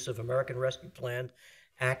 authorizing the use of American Rescue Plan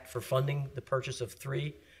Act for funding the purchase of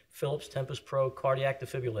 3 Philips Tempus Pro cardiac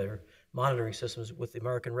defibrillator monitoring systems with the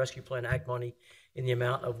American Rescue Plan Act money in the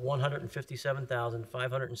amount of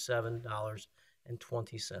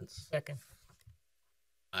 $157,507.20. Second.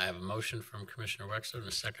 I have a motion from Commissioner Wexler and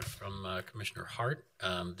a second from Commissioner Hart.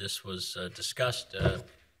 This was discussed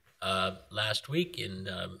last week in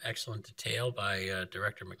excellent detail by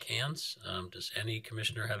Director McCanns. Does any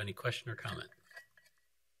commissioner have any question or comment?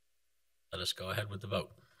 Let us go ahead with the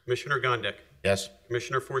vote. Commissioner Gondek. Yes.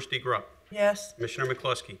 Commissioner Forsti-Grupp. Yes. Commissioner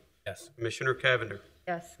McCluskey. Yes. Commissioner Cavender.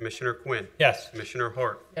 Yes. Commissioner Quinn. Yes. Commissioner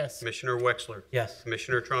Hart. Yes. Commissioner Wexler. Yes.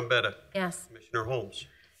 Commissioner Trombetta. Yes. Commissioner Holmes.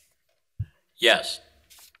 Yes.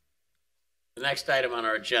 The next item on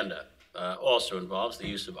our agenda also involves the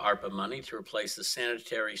use of ARPA money to replace the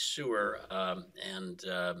sanitary sewer and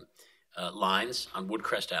lines on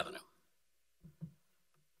Woodcrest Avenue.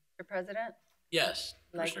 Mr. President? Yes,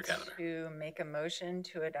 I'd like Commissioner Cavender. to make a motion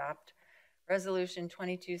to adopt Resolution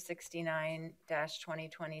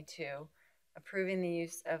 2269-2022, approving the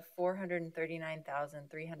use of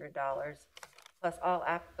 $439,300 plus all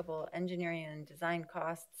applicable engineering and design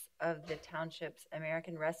costs of the township's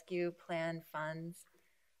American Rescue Plan funds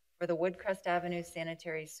for the Woodcrest Avenue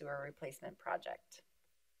Sanitary Sewer Replacement Project.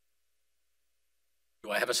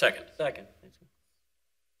 Do I have a second? Second.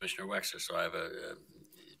 Commissioner Wexler, so I have a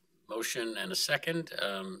motion and a second.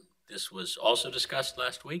 This was also discussed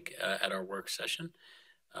last week at our work session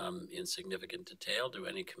in significant detail. Do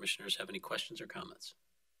any commissioners have any questions or comments?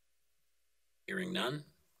 Hearing none.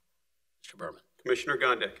 Mr. Berman. Commissioner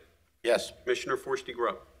Gondik. Yes. Commissioner Forresty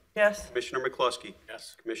Grubb. Yes. Commissioner McCluskey.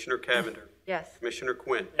 Yes. Commissioner Cavender. Yes. Commissioner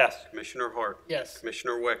Quinn. Yes. Commissioner Hart. Yes.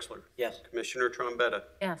 Commissioner Wexler. Yes. Commissioner Trombetta.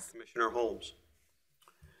 Yes. Commissioner Holmes.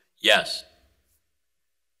 Yes.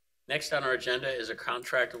 Next on our agenda is a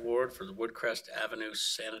contract award for the Woodcrest Avenue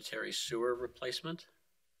sanitary sewer replacement.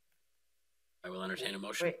 I will entertain a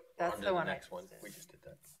motion. Wait, that's On to the one. next one. We just did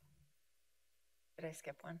that. Did I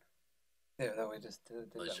skip one? Yeah, no, we just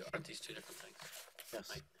did Those that. aren't these two different things? Yes.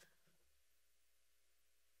 Right.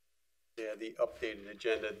 Yeah, the updated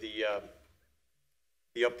agenda. The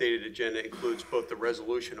updated agenda includes both the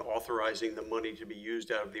resolution authorizing the money to be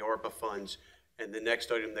used out of the ARPA funds, and the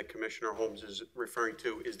next item that Commissioner Holmes is referring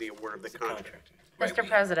to is the award of the contract. Right, Mr.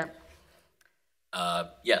 President,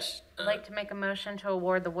 Yes. I'd like to make a motion to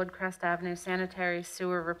award the Woodcrest Avenue sanitary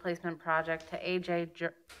sewer replacement project to A.J.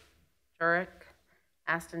 Jurek,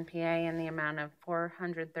 Aston, PA, in the amount of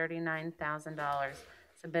 $439,000,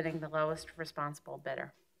 submitting the lowest responsible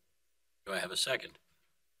bidder. Do I have a second?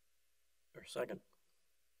 Or second.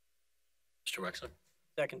 Mr. Wexler?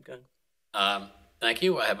 Second, go ahead. Thank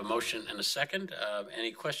you. I have a motion and a second.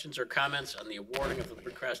 Any questions or comments on the awarding of the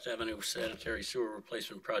Woodcrest Avenue sanitary sewer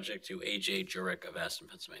replacement project to A.J. Jurek of Aston,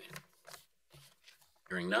 Pennsylvania?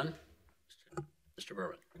 Hearing none. Mr.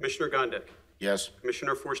 Berman? Commissioner Gondik. Yes.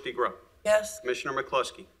 Commissioner Forresty Grubb. Yes. Commissioner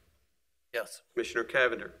McCluskey. Yes. Commissioner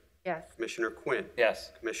Cavender. Yes. Commissioner Quinn.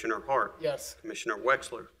 Yes. Commissioner Hart. Yes. Commissioner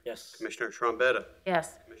Wexler. Yes. Commissioner Trombetta.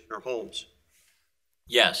 Yes. Commissioner Holmes.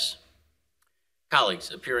 Yes.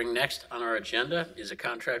 Colleagues, appearing next on our agenda is a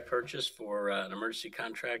contract purchase for an emergency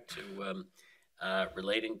contract to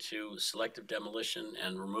relating to selective demolition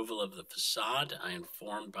and removal of the facade. I am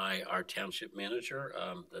informed by our township manager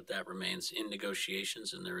that remains in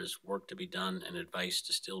negotiations, and there is work to be done and advice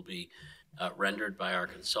to still be rendered by our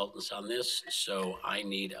consultants on this. So I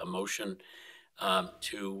need a motion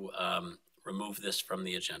to remove this from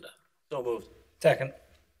the agenda. So moved. Second.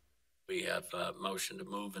 We have a motion to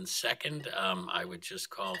move and second. I would just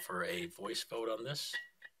call for a voice vote on this.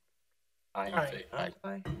 Aye.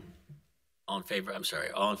 Aye. All in favor, I'm sorry,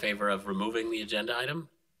 all in favor of removing the agenda item?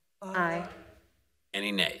 Aye.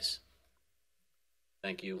 Any nays?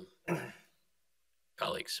 Thank you,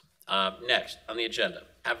 colleagues. Next on the agenda,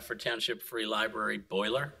 Haverford Township Free Library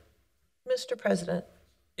boiler. Mr. President,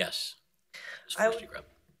 Yes. Ms. I Forresty Grubb.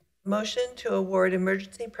 motion to award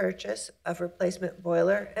emergency purchase of replacement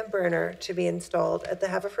boiler and burner to be installed at the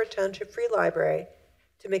Haverford Township Free Library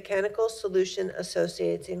to Mechanical Solution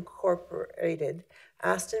Associates Incorporated,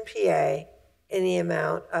 Aston, PA, in the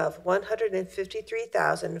amount of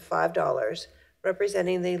 $153,005,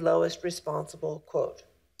 representing the lowest responsible quote.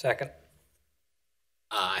 Second.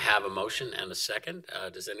 I have a motion and a second.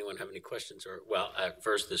 Does anyone have any questions or, well,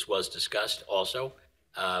 first, this was discussed also,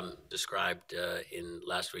 described in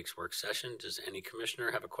last week's work session. Does any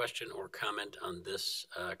commissioner have a question or comment on this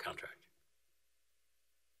contract?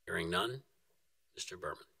 Hearing none. Mr.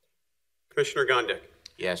 Berman. Commissioner Gondik.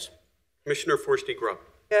 Yes. Commissioner Forresty Grubb.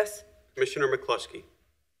 Yes. Commissioner McCluskey.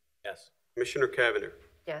 Yes. Commissioner Cavender.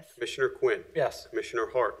 Yes. Commissioner Quinn. Yes. Commissioner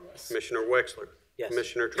Hart. Yes. Commissioner Wexler. Yes.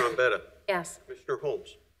 Commissioner Trombetta. Yes. Commissioner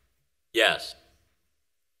Holmes. Yes.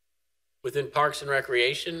 Within Parks and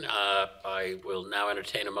Recreation, I will now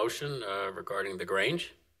entertain a motion regarding the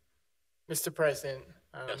Grange. Mr. President,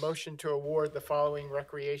 Yes. motion to award the following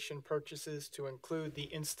recreation purchases to include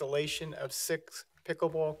the installation of 6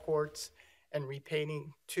 pickleball courts and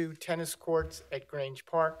repainting 2 tennis courts at Grange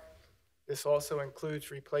Park. This also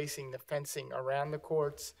includes replacing the fencing around the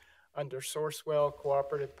courts under Sourcewell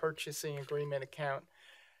Cooperative Purchasing Agreement account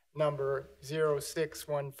number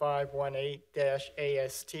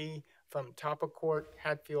 061518-AST from Tapa Court,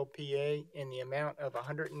 Hatfield, PA, in the amount of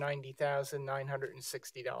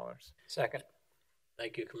 $190,960. Second.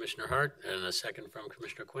 Thank you, Commissioner Hart, and a second from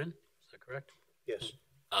Commissioner Quinn. Is that correct? Yes.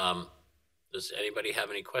 Does anybody have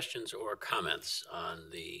any questions or comments on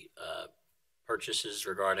the purchases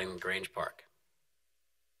regarding Grange Park?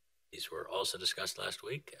 These were also discussed last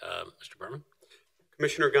week. Mr. Berman?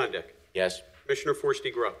 Commissioner Gondik. Yes. Commissioner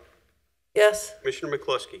Forresty Grubb. Yes. Commissioner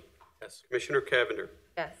McCluskey. Yes. Commissioner Cavender.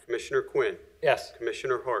 Yes. Commissioner Quinn. Yes.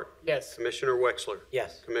 Commissioner Hart. Yes. Commissioner Wexler.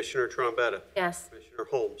 Yes. Commissioner Trombetta. Yes. Commissioner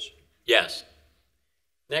Holmes. Yes.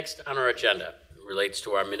 Next on our agenda relates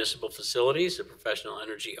to our municipal facilities, a professional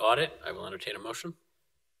energy audit. I will entertain a motion.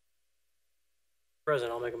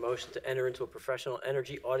 President, I'll make a motion to enter into a professional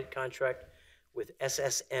energy audit contract with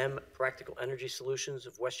SSM Practical Energy Solutions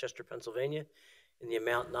of Westchester, Pennsylvania, in the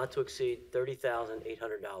amount not to exceed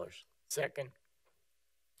 $30,800. Second.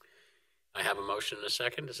 I have a motion and a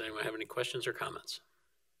second. Does anyone have any questions or comments?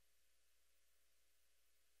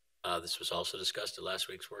 This was also discussed at last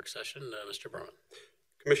week's work session. Mr. Berman.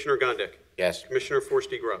 Commissioner Gondik. Yes. Commissioner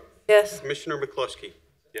Forresty Grubb. Yes. Commissioner McCluskey.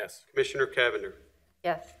 Yes. Commissioner Cavender.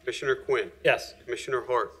 Yes. Commissioner Quinn. Yes. Commissioner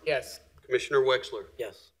Hart. Yes. Commissioner Wexler.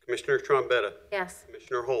 Yes. Commissioner Trombetta. Yes.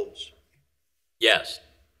 Commissioner Holmes. Yes.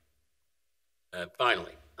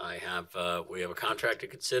 Finally, we have a contract to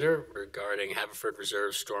consider regarding Haverford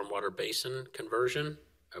Reserve Stormwater Basin conversion.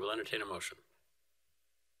 I will entertain a motion.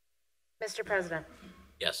 Mr. President,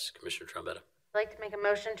 Yes, Commissioner Trombetta. I'd like to make a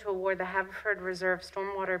motion to award the Haverford Reserve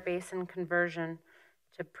Stormwater Basin conversion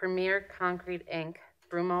to Premier Concrete, Inc.,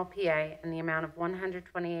 Broomall, PA, in the amount of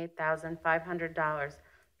 $128,500,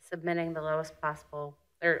 submitting the lowest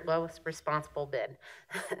responsible bid.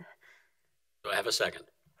 Do I have a second?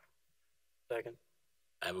 Second.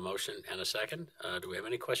 I have a motion and a second. Do we have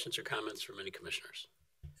any questions or comments from any commissioners?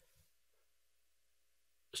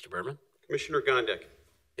 Mr. Berman? Commissioner Gondik.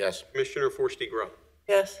 Yes. Commissioner Forresty Grubb.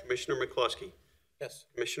 Yes. Commissioner McCluskey. Yes.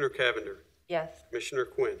 Commissioner Cavender. Yes. Commissioner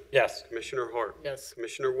Quinn. Yes. Commissioner Hart. Yes.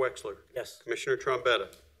 Commissioner Wexler. Yes. Commissioner Trombetta.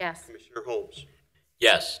 Yes. Commissioner Holmes.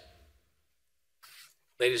 Yes.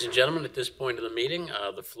 Ladies and gentlemen, at this point of the meeting,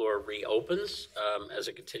 the floor reopens as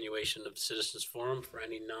a continuation of the Citizens Forum for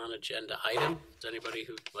any non-agenda item. Is anybody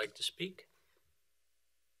who'd like to speak?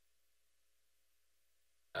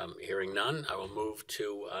 Hearing none, I will move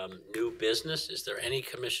to new business. Is there any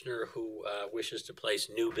commissioner who wishes to place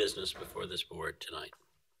new business before this board tonight?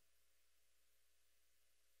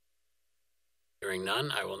 Hearing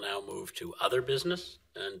none, I will now move to other business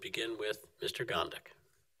and begin with Mr. Gondik.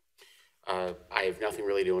 I have nothing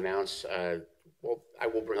really to announce. Well, I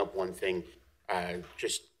will bring up one thing,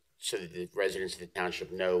 just so that the residents of the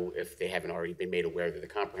township know, if they haven't already been made aware, that the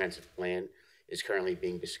comprehensive plan is currently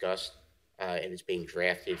being discussed and it's being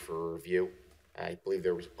drafted for review. I believe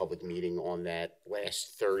there was a public meeting on that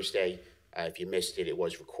last Thursday. If you missed it, it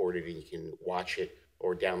was recorded and you can watch it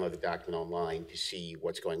or download the document online to see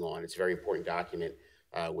what's going on. It's a very important document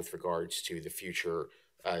with regards to the future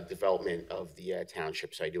development of the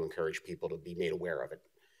township, so I do encourage people to be made aware of it.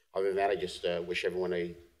 Other than that, I just wish everyone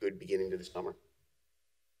a good beginning to the summer.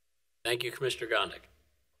 Thank you, Commissioner Gondik.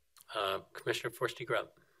 Commissioner Forresty Grubb.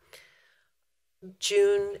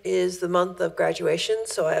 June is the month of graduation,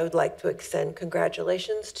 so I would like to extend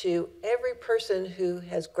congratulations to every person who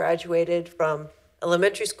has graduated from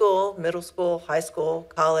elementary school, middle school, high school,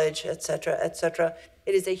 college, et cetera, et cetera.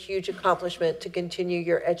 It is a huge accomplishment to continue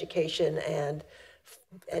your education and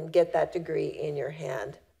get that degree in your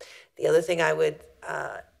hand. The other thing I would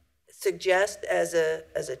suggest as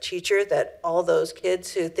a teacher, that all those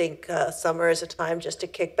kids who think summer is a time just to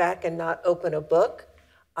kick back and not open a book,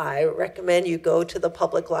 I recommend you go to the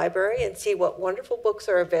public library and see what wonderful books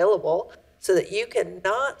are available so that you can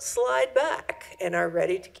not slide back and are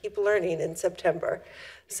ready to keep learning in September.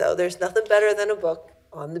 So there's nothing better than a book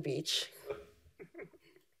on the beach.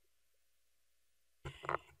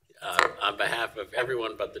 On behalf of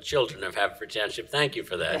everyone but the children of Haverford Township, thank you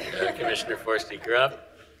for that, Commissioner Forresty Grubb.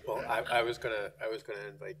 Well, I was gonna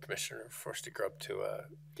invite Commissioner Forresty Grubb to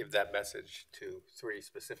give that message to 3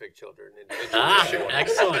 specific children individually.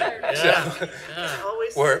 Excellent. Yeah.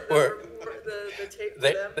 Always We're the tape for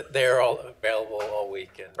them. they're all available all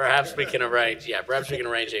weekend. Perhaps we can arrange a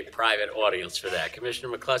private audience for that.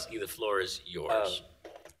 Commissioner McCluskey, the floor is yours.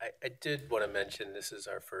 I did want to mention this is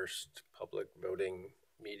our first public voting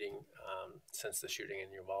meeting since the shooting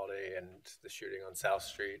in Uvalde and the shooting on South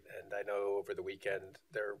Street. And I know over the weekend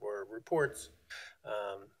there were reports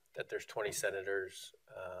that there's 20 senators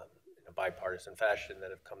in a bipartisan fashion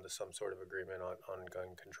that have come to some sort of agreement on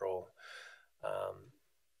gun control.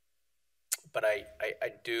 But I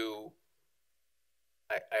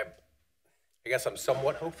guess I'm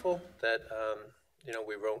somewhat hopeful that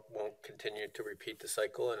we won't continue to repeat the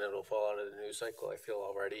cycle and it'll fall out of the news cycle. I feel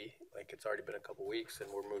already like it's already been a couple weeks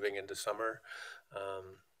and we're moving into summer. So,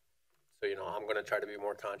 I'm going to try to be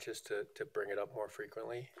more conscious to bring it up more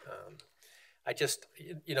frequently. I just,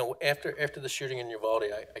 after the shooting in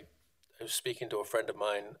Uvalde, I was speaking to a friend of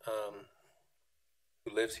mine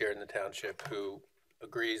who lives here in the township who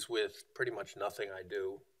agrees with pretty much nothing I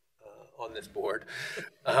do on this board.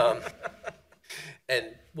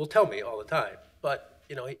 And will tell me all the time. But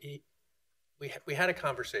we had a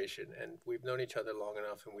conversation, and we've known each other long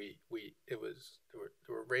enough, and there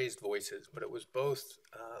were raised voices, but it was both.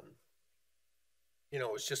 It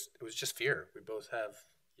was just fear. We both have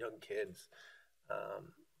young kids, and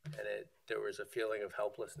there was a feeling of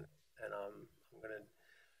helplessness. And I'm gonna,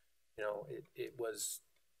 it was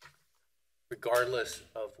regardless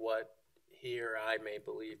of what he or I may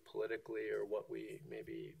believe politically or what we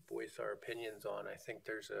maybe voice our opinions on, I think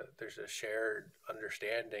there's a shared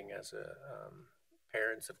understanding as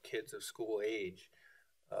parents of kids of school age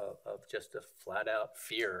of just a flat out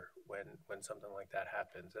fear when something like that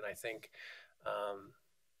happens. And I think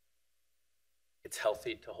it's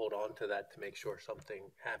healthy to hold on to that to make sure something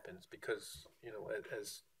happens, because, you know,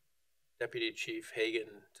 as Deputy Chief Hagan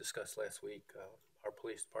discussed last week, our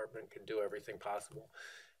police department can do everything possible.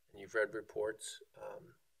 And you've read reports,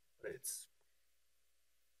 but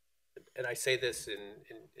and I say this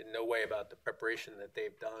in no way about the preparation that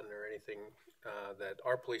they've done or anything that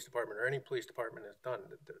our police department or any police department has done.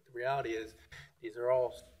 The reality is, these are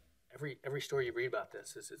all, every story you read about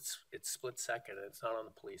this is it's split second, and it's not on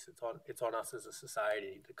the police. It's on us as a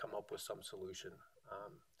society to come up with some solution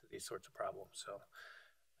to these sorts of problems. So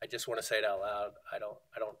I just want to say it out loud. I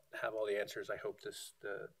don't have all the answers. I hope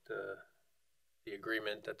the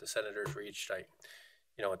agreement that the senators reached, I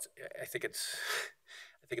think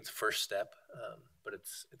it's a first step, but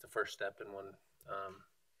it's a first step, and one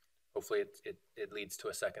hopefully it leads to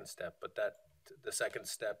a second step. But that the second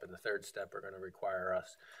step and the third step are going to require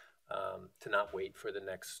us to not wait for the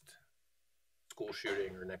next school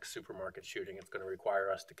shooting or next supermarket shooting. It's going to require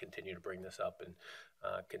us to continue to bring this up and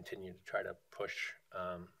continue to try to push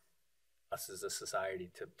us as a society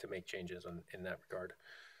to make changes in that regard.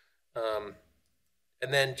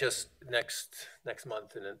 And then just next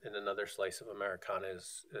month in another slice of Americana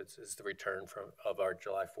is the return of our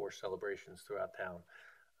July 4th celebrations throughout town.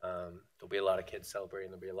 There'll be a lot of kids celebrating.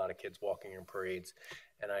 There'll be a lot of kids walking in parades.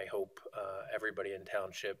 And I hope everybody in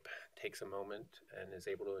township takes a moment and is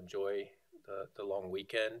able to enjoy the long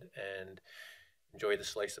weekend and enjoy the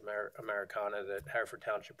slice of Americana that Haverford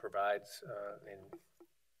Township provides.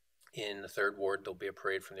 In the 3rd Ward, there'll be a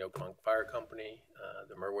parade from the Oakmont Fire Company.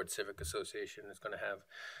 The Merwood Civic Association is going to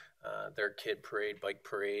have their kid parade, bike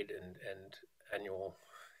parade, and annual,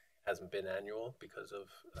 hasn't been annual because of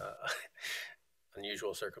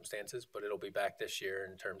unusual circumstances, but it'll be back this year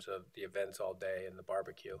in terms of the events all day and the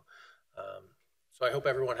barbecue. So I hope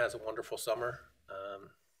everyone has a wonderful summer,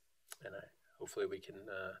 and hopefully we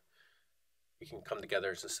can come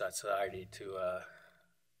together as a society to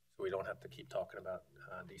so we don't have to keep talking about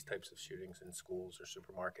these types of shootings in schools or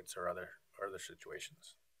supermarkets or other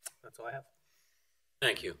situations. That's all I have.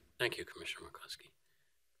 Thank you, Commissioner McCluskey.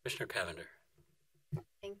 Commissioner Cavender.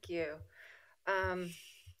 Thank you.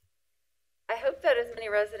 I hope that as many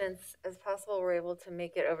residents as possible were able to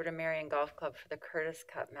make it over to Marion Golf Club for the Curtis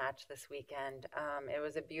Cup match this weekend. It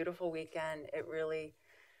was a beautiful weekend. It really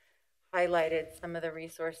highlighted some of the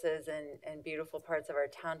resources and beautiful parts of our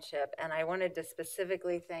township. And I wanted to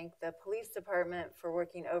specifically thank the police department for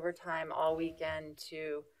working overtime all weekend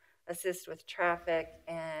to assist with traffic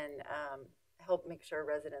and help make sure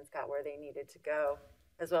residents got where they needed to go,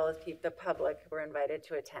 as well as keep the public who were invited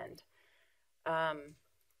to attend.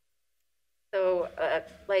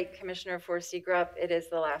 Like Commissioner Forsey grew up, it is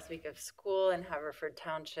the last week of school in Haverford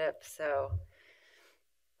Township, so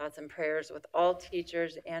thoughts and prayers with all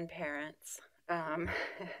teachers and parents.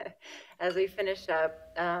 As we finish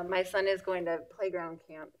up, my son is going to playground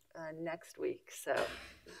camp next week, so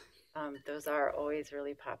those are always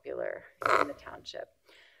really popular in the township.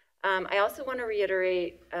 I also want to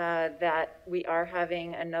reiterate that we are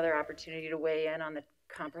having another opportunity to weigh in on the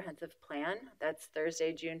comprehensive plan. That's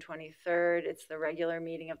Thursday, June 23rd. It's the regular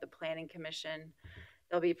meeting of the Planning Commission.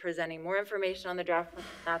 They'll be presenting more information on the draft plan.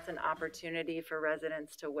 That's an opportunity for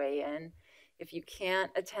residents to weigh in. If you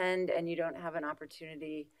can't attend and you don't have an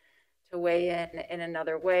opportunity to weigh in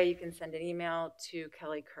another way, you can send an email to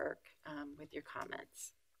Kelly Kirk with your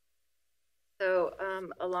comments. So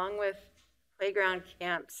along with playground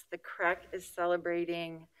camps, the CREC is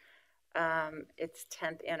celebrating its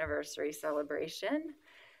 10th anniversary celebration,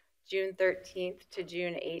 June 13th to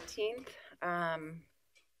June 18th.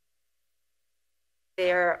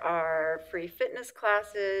 There are free fitness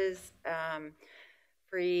classes,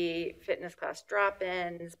 free fitness class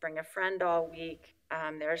drop-ins, bring a friend all week.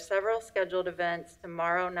 There are several scheduled events.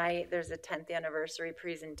 Tomorrow night, there's a 10th anniversary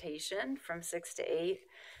presentation from 6 to 8.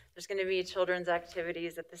 There's going to be children's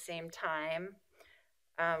activities at the same time.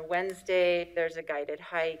 Wednesday, there's a guided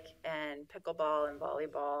hike and pickleball and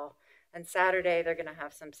volleyball. And Saturday, they're going to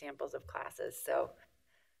have some samples of classes. So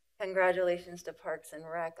congratulations to Parks and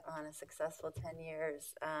Rec on a successful 10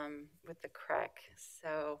 years with the CREC.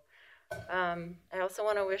 So I also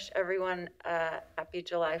want to wish everyone a happy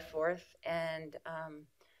July 4th and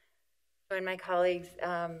join my colleagues,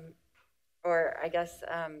 or I guess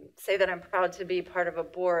say that I'm proud to be part of a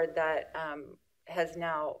board that has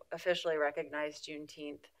now officially recognized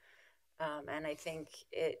Juneteenth. And I think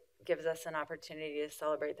it gives us an opportunity to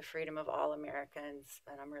celebrate the freedom of all Americans.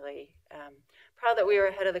 And I'm really proud that we were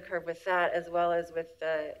ahead of the curve with that, as well as with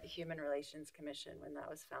the Human Relations Commission when that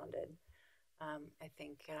was founded. I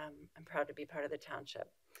think I'm proud to be part of the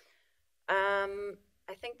township.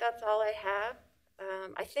 I think that's all I have.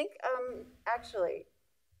 I think actually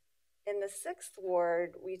in the 6th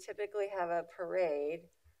Ward, we typically have a parade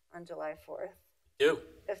on July 4th. Do.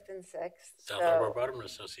 5th and 6th. South Harbor Waterman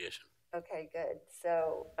Association. Okay, good.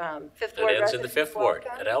 So 5th That Ward ends in the 5th Ward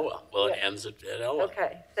welcome. at Elwell. Well, Yeah. it ends at Elwell.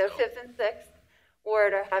 Okay, so 5th and 6th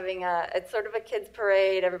Ward are having it's sort of a kids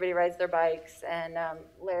parade. Everybody rides their bikes, and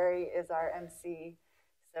Larry is our MC.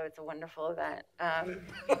 So it's a wonderful event.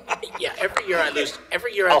 Yeah, every year I lose.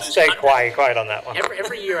 I'll stay quiet on that one.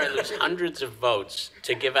 Every year I lose hundreds of votes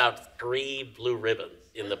to give out 3 blue ribbons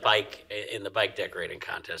in the bike decorating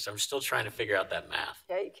contest. I'm still trying to figure out that math.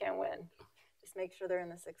 Yeah, you can't win. Just make sure they're in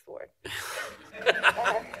the 6th Ward.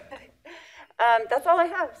 That's all I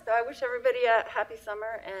have. So I wish everybody a happy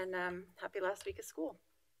summer and happy last week of school.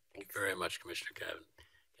 Thanks. Very much, Commissioner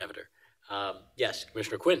Cavender. Yes,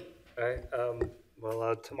 Commissioner Quinn. All right.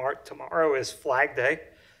 Well, tomorrow is Flag Day,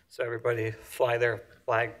 so everybody fly their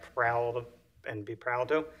flag proud and be proud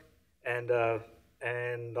to,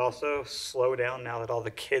 and also slow down now that all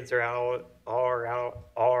the kids are out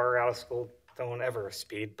of school. Don't ever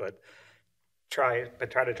speed, but try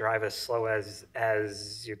to drive as slow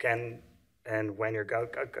as you can. And when you're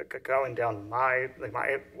going down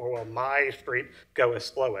my street, go as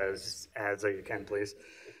slow as you can, please.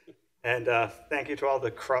 And thank you to all the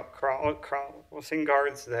crossing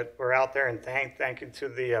guards that were out there, and thank you to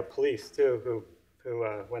the police too, who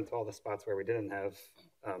went to all the spots where we didn't have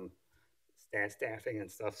staffing and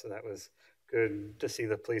stuff. So that was good to see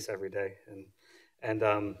the police every day. And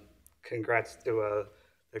congrats to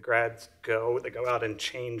the grads that go out and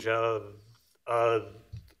change the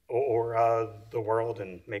world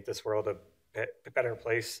and make this world a better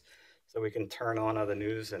place, so we can turn on the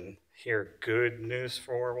news and hear good news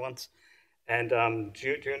for once. And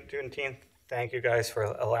Juneteenth, thank you guys for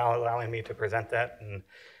allowing me to present that. And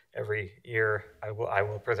every year I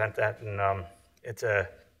will present that. And it's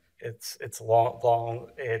a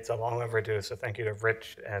long overdue. So thank you to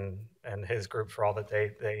Rich and his group for all that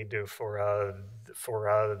they do for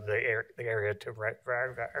the area to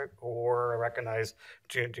recognize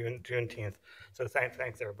Juneteenth. So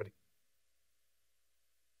thanks everybody.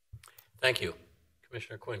 Thank you,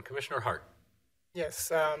 Commissioner Quinn. Commissioner Hart. Yes,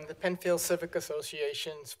 the Penfield Civic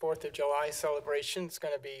Association's 4th of July celebration is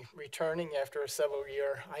going to be returning after a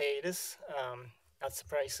several-year hiatus. Not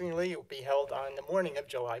surprisingly, it will be held on the morning of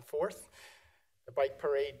July 4th. The bike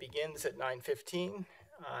parade begins at 9:15,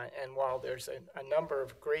 and while there's a number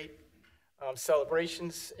of great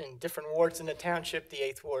celebrations in different wards in the township, the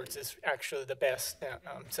 8th Ward is actually the best.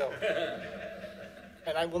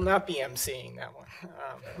 And I will not be emceeing that one.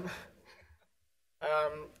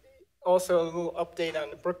 Also, a little update on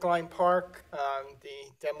the Brookline Park.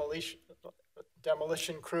 The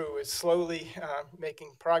demolition crew is slowly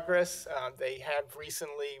making progress. They have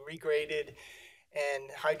recently regraded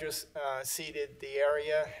and hydro-seeded the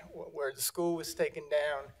area where the school was taken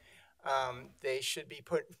down. They should be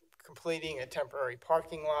completing a temporary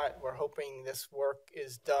parking lot. We're hoping this work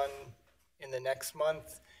is done in the next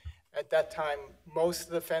month. At that time, most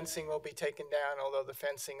of the fencing will be taken down, although the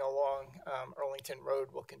fencing along Arlington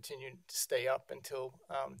Road will continue to stay up until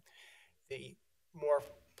the more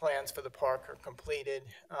plans for the park are completed.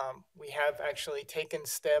 We have actually taken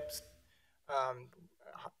steps on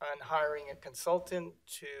hiring a consultant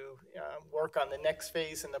to work on the next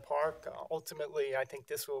phase in the park. Ultimately, I think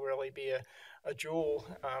this will really be a jewel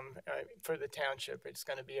for the township. It's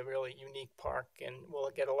going to be a really unique park, and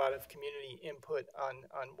we'll get a lot of community input on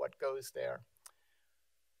what goes there.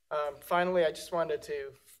 Finally, I just wanted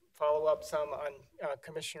to follow up some on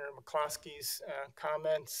Commissioner McCloskey's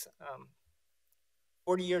comments.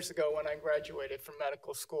 40 years ago, when I graduated from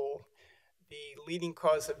medical school, the leading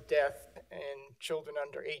cause of death in children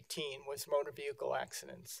under 18 was motor vehicle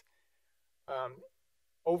accidents.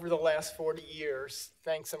 Over the last 40 years,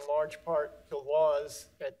 thanks in large part to laws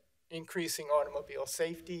that increasing automobile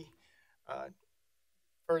safety,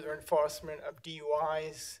 further enforcement of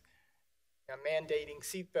DUIs, mandating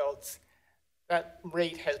seatbelts, that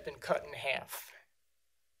rate has been cut in half.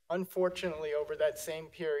 Unfortunately, over that same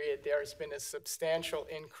period, there has been a substantial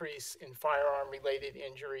increase in firearm-related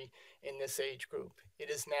injury in this age group. It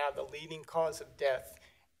is now the leading cause of death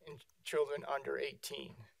in children under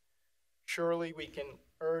 18. Surely we can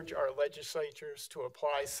urge our legislatures to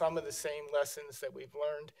apply some of the same lessons that we've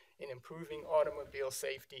learned in improving automobile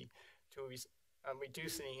safety to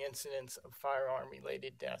reducing the incidence of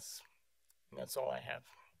firearm-related deaths. And that's all I have.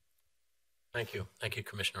 Thank you. Thank you,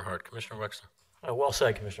 Commissioner Hart. Commissioner Wexler. Well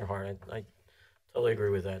said, Commissioner Hart. I totally agree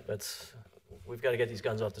with that. We've got to get these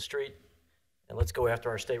guns off the street, and let's go after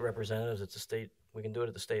our state representatives. It's a state, we can do it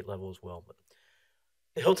at the state level as well. But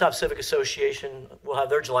the Hilltop Civic Association will have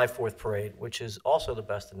their July 4th parade, which is also the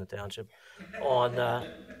best in the township, on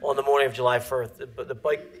the morning of July 4th. But the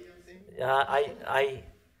bike, I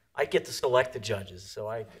get to select the judges, so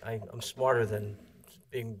I'm smarter than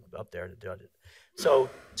being up there to judge it. So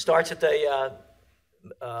starts at the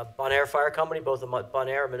Bonaire Fire Company, both the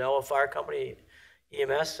Bonaire and Manoa Fire Company,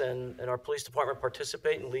 EMS, and our police department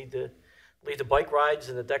participate and lead the bike rides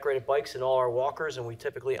and the decorated bikes and all our walkers, and we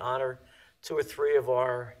typically honor 2 or 3 of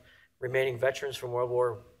our remaining veterans from World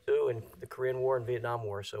War II and the Korean War and Vietnam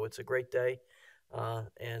War. So it's a great day,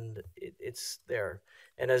 and it's there.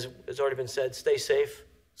 And as has already been said, stay safe.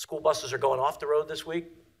 School buses are going off the road this week.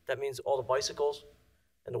 That means all the bicycles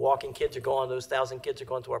and the walking kids are going, those 1,000 kids are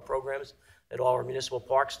going to our programs at all our municipal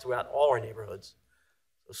parks throughout all our neighborhoods.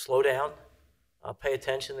 So slow down, pay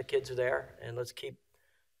attention, the kids are there, and let's keep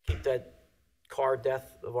that car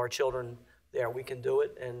death of our children there. We can do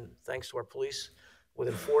it, and thanks to our police with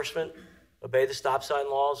enforcement, obey the stop sign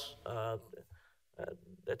laws.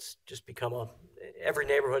 That's just become every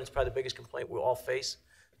neighborhood, it's probably the biggest complaint we all face.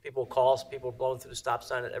 People call us, people are blowing through the stop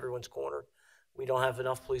sign at everyone's corner. We don't have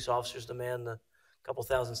enough police officers to man the couple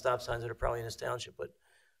thousand stop signs that are probably in this township, but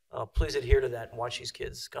please adhere to that and watch these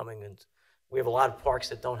kids coming. And we have a lot of parks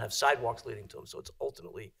that don't have sidewalks leading to them, so it's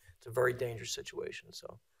a very dangerous situation.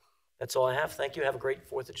 So that's all I have. Thank you. Have a great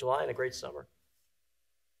 4th of July and a great summer.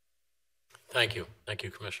 Thank you. Thank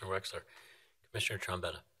you, Commissioner Wexler. Commissioner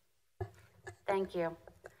Trombetta. Thank you.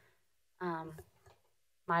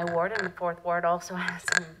 My ward and the 4th Ward also has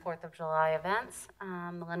some 4th of July events.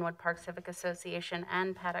 The Linwood Park Civic Association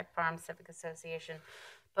and Paddock Farm Civic Association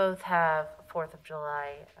both have 4th of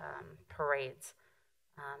July parades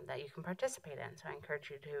that you can participate in, so I encourage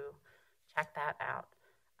you to check that out.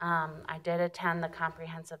 I did attend the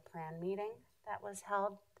comprehensive plan meeting that was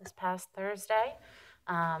held this past Thursday.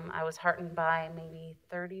 I was heartened by maybe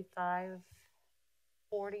 35,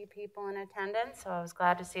 40 people in attendance, so I was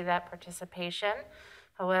glad to see that participation.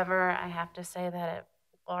 However, I have to say that it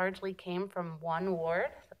largely came from one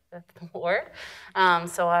ward, the 5th Ward,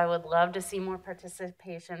 so I would love to see more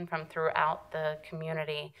participation from throughout the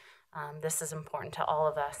community. This is important to all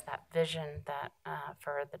of us, that vision that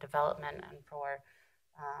for the development and for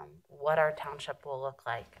what our township will look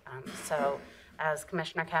like. So as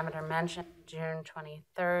Commissioner Cavender mentioned, June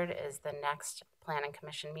 23rd is the next Planning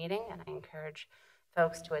Commission meeting, and I encourage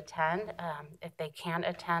folks to attend. If they can't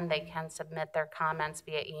attend, they can submit their comments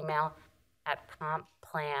via email at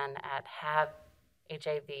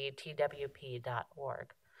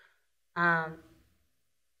complan@havtwp.org.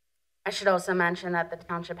 I should also mention that the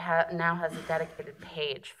township now has a dedicated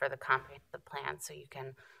page for the comprehensive plan, so you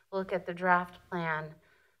can look at the draft plan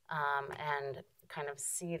and kind of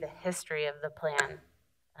see the history of the plan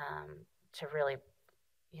to really,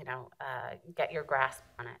 get your grasp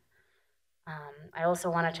on it. I also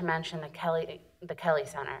wanted to mention the Kelly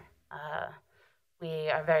Center. We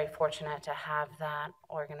are very fortunate to have that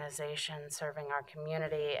organization serving our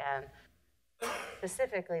community, and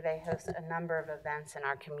specifically they host a number of events in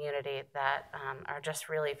our community that are just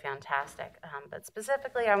really fantastic. But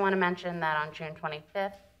specifically, I want to mention that on June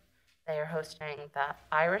 25th, they are hosting the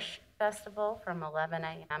Irish Festival from 11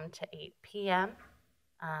 a.m. to 8 p.m.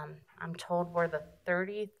 I'm told we're the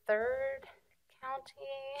 33rd county.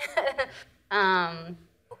 I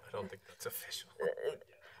don't think that's official.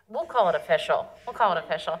 We'll call it official.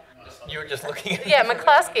 You were just looking at Yeah,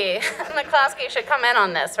 McCloskey should come in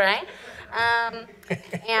on this, right?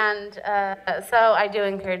 So I do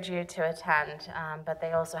encourage you to attend, but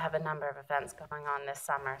they also have a number of events going on this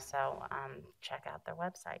summer, so check out their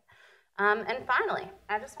website. And finally,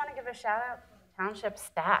 I just want to give a shout out to the township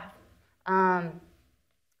staff.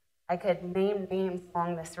 I could name names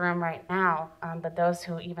along this room right now, but those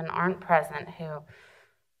who even aren't present, who,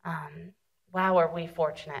 wow, are we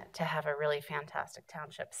fortunate to have a really fantastic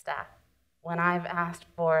township staff. When I've asked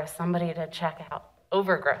for somebody to check out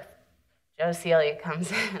overgrowth, Joe Celia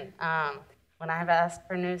comes in. When I've asked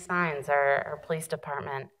for new signs, our police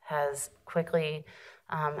department has quickly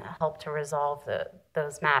helped to resolve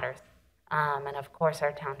those matters. And of course,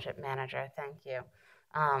 our township manager, thank you.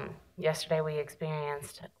 Yesterday we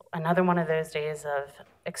experienced another one of those days of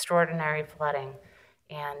extraordinary flooding,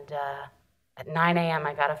 and at 9 a.m.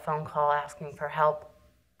 I got a phone call asking for help.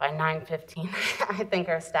 By 9:15, I think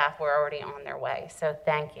our staff were already on their way, so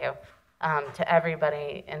thank you. to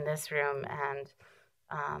everybody in this room and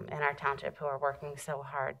in our township who are working so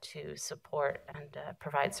hard to support and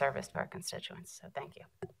provide service to our constituents. So thank you.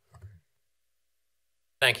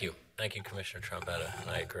 Thank you. Thank you, Commissioner Trombetta, and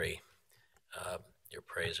I agree. Your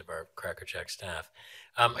praise of our Cracker Jack staff.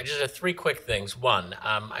 I just have three quick things. One,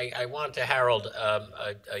 I want to herald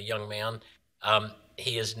a young man.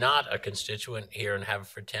 He is not a constituent here in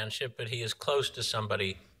Haverford Township, but he is close to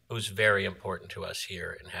somebody who's very important to us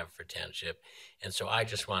here in Haverford Township. And so I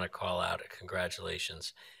just want to call out a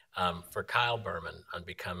congratulations for Kyle Berman on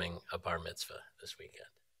becoming a bar mitzvah this weekend.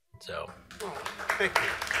 So, Thank you.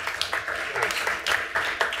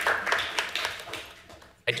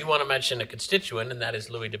 I do want to mention a constituent, and that is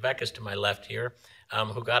Louis DeBeckus to my left here,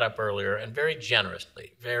 who got up earlier and very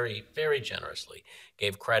generously, very, very generously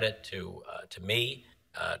gave credit to me,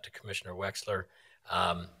 to Commissioner Wexler,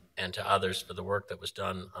 and to others for the work that was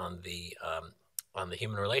done on the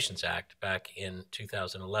Human Relations Act back in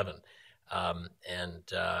 2011.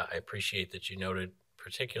 I appreciate that you noted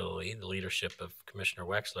particularly the leadership of Commissioner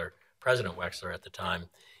Wexler, President Wexler at the time,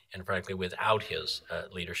 and frankly, without his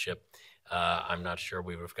leadership, I'm not sure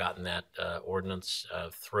we would have gotten that ordinance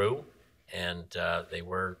through, and they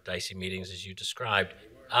were dicey meetings as you described.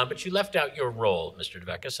 But you left out your role, Mr.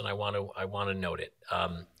 DeBeckus, and I want to note it.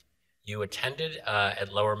 You attended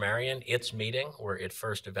at Lower Merion its meeting where it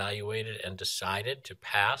first evaluated and decided to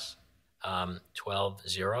pass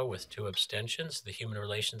 12-0 with 2 abstentions, the Human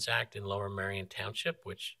Relations Act in Lower Merion Township,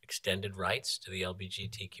 which extended rights to the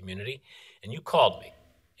LGBT community. And you called me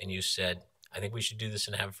and you said, I think we should do this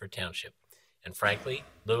in Haverford Township. And frankly,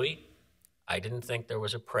 Louis, I didn't think there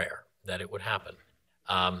was a prayer that it would happen.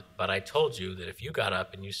 But I told you that if you got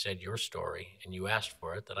up and you said your story and you asked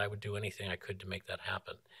for it, that I would do anything I could to make that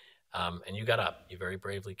happen. And you got up. You very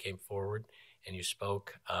bravely came forward and you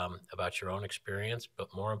spoke about your own experience,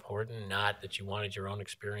 but more important, not that you wanted your own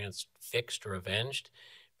experience fixed or avenged,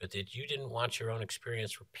 but that you didn't want your own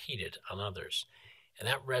experience repeated on others. And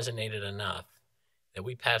that resonated enough that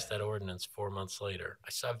we passed that ordinance 4 months later.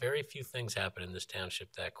 I saw very few things happen in this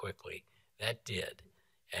township that quickly. That did.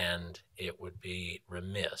 And it would be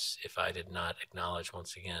remiss if I did not acknowledge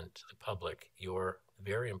once again to the public your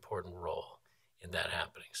very important role in that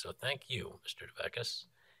happening. So thank you, Mr. DeBeckus.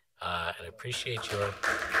 And I appreciate your...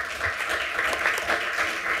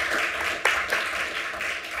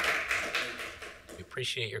 We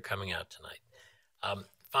appreciate your coming out tonight.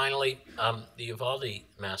 Finally, the Uvalde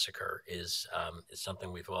massacre is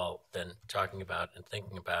something we've all been talking about and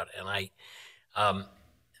thinking about, and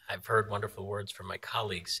I've heard wonderful words from my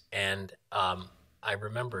colleagues, and I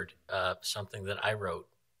remembered something that I wrote,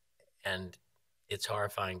 and it's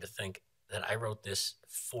horrifying to think that I wrote this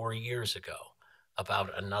 4 years ago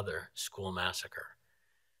about another school massacre.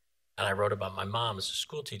 And I wrote about my mom as a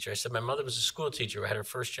school teacher. I said my mother was a school teacher who had her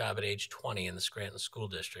first job at age 20 in the Scranton School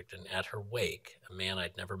District. And at her wake, a man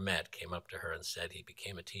I'd never met came up to her and said he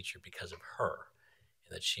became a teacher because of her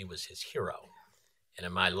and that she was his hero. And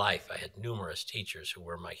in my life, I had numerous teachers who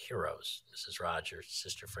were my heroes. Mrs. Rogers,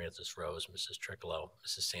 Sister Frances Rose, Mrs. Trickolo,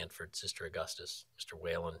 Mrs. Sanford, Sister Augustus, Mr.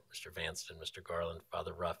 Whalen, Mr. Vanston, Mr. Garland,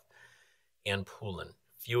 Father Ruff, Ann Poulin.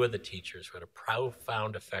 Few of the teachers who had a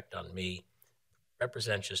profound effect on me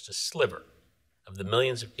represent just a sliver of the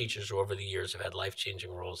millions of teachers who over the years have had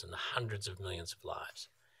life-changing roles in the hundreds of millions of lives.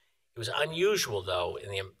 It was unusual, though,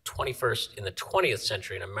 in the 20th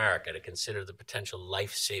century in America to consider the potential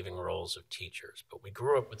life-saving roles of teachers. But we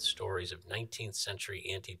grew up with stories of 19th century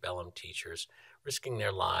antebellum teachers risking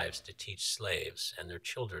their lives to teach slaves and their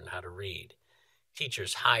children how to read,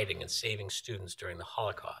 teachers hiding and saving students during the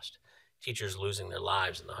Holocaust, teachers losing their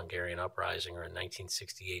lives in the Hungarian uprising or in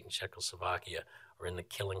 1968 in Czechoslovakia or in the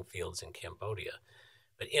killing fields in Cambodia.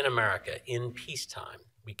 But in America, in peacetime,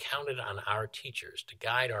 we counted on our teachers to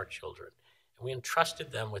guide our children, and we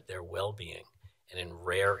entrusted them with their well-being, and in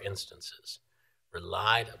rare instances,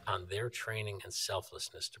 relied upon their training and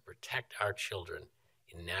selflessness to protect our children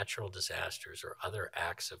in natural disasters or other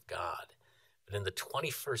acts of God. But in the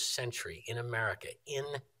 21st century, in America, in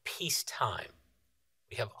peacetime,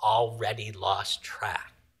 we have already lost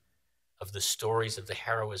track of the stories of the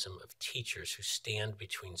heroism of teachers who stand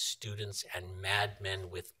between students and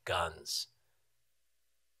madmen with guns,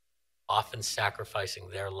 often sacrificing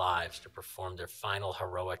their lives to perform their final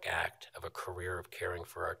heroic act of a career of caring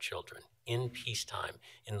for our children. In peacetime,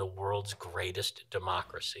 in the world's greatest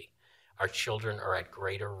democracy, our children are at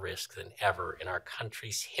greater risk than ever in our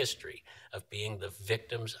country's history of being the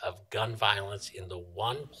victims of gun violence in the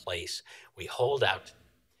one place we hold out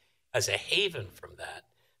as a haven from that,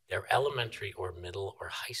 their elementary or middle or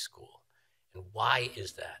high school. And why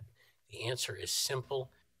is that? The answer is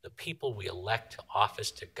simple The people we elect to office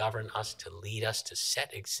to govern us, to lead us, to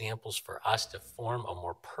set examples for us, to form a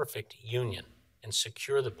more perfect union and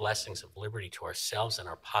secure the blessings of liberty to ourselves and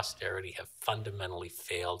our posterity have fundamentally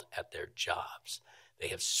failed at their jobs. They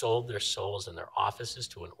have sold their souls and their offices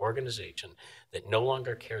to an organization that no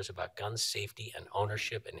longer cares about gun safety and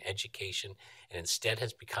ownership and education, and instead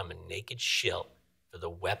has become a naked shill for the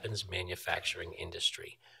weapons manufacturing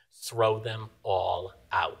industry. Throw them all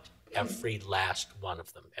out. Every last one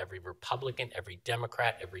of them. Every Republican, every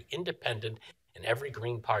Democrat, every independent, and every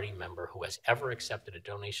Green Party member who has ever accepted a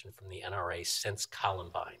donation from the NRA since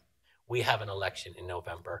Columbine. We have an election in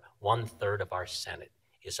November. 1/3 of our Senate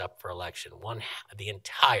is up for election. The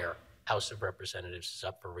entire House of Representatives is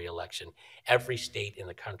up for re-election. Every state in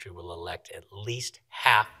the country will elect at least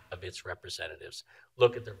half of its representatives.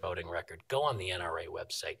 Look at their voting record. Go on the NRA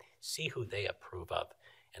website. See who they approve of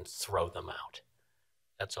and throw them out.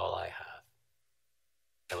 That's all I have.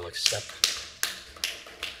 I will accept.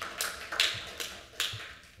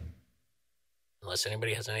 Unless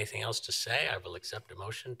anybody has anything else to say, I will accept a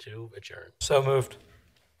motion to adjourn. So moved.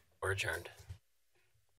 We're adjourned.